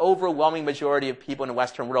ago, the overwhelming majority of people in the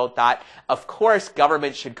Western world thought, of course,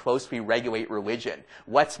 government should closely regulate religion.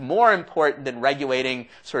 What's more important than regulating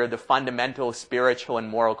sort of the fundamental spiritual and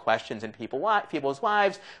moral questions in people's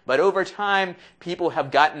lives? But over time, people have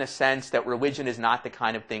gotten a sense that religion is not the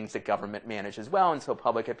kind of things that government manages well, and so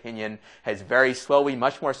public opinion has very slowly,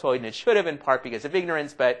 much more slowly than it should have, in part because of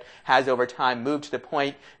ignorance, but has over time moved to the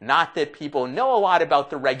point, not that people know a lot about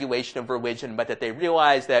the regulation of religion, but that they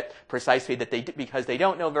realize that precisely that because they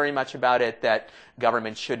don't know very much about it, that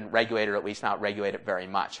government shouldn't regulate, or at least not regulate it very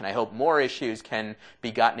much. And I hope more issues can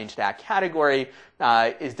be gotten into that category.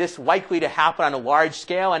 Is this likely to happen on a large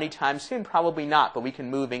scale anytime soon? Probably not, but we can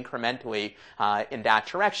move incrementally in that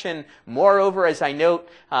direction. Moreover, as I note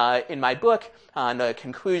in my book, on the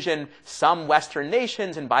conclusion, some Western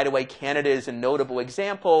nations, and by the way, Canada is a notable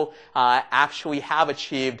example, actually have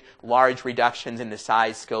achieved large reductions in the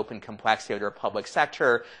size, scope, and complexity of their public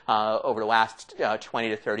sector over the last 20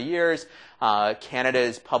 to 30 years.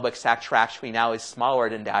 Canada's public sector actually now is smaller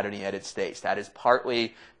than that of the United States. That is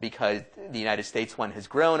partly because the United States one has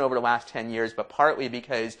grown over the last 10 years, but partly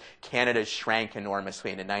because Canada shrank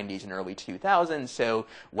enormously in the 90s and early 2000s. So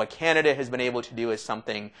what Canada has been able to do is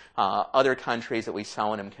something other countries, at least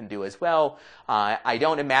some of them, can do as well. I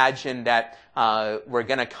don't imagine that we're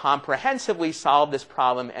going to comprehensively solve this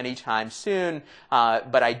problem anytime soon,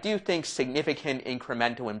 but I do think significant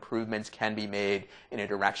incremental improvements can be made in a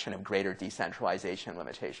direction of greater decentralization and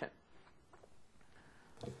limitation.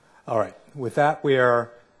 All right. With that, we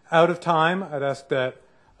are out of time. I'd ask that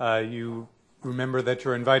you remember that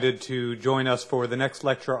you're invited to join us for the next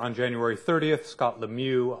lecture on January 30th, Scott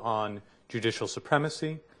Lemieux on judicial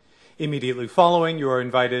supremacy. Immediately following, you are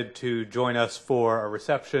invited to join us for a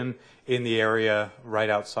reception in the area right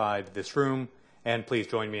outside this room. And please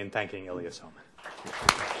join me in thanking Ilya Somin.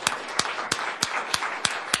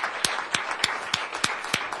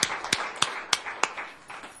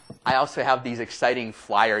 I also have these exciting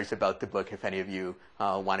flyers about the book if any of you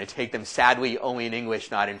want to take them. Sadly, only in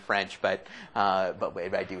English, not in French, but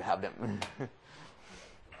I do have them.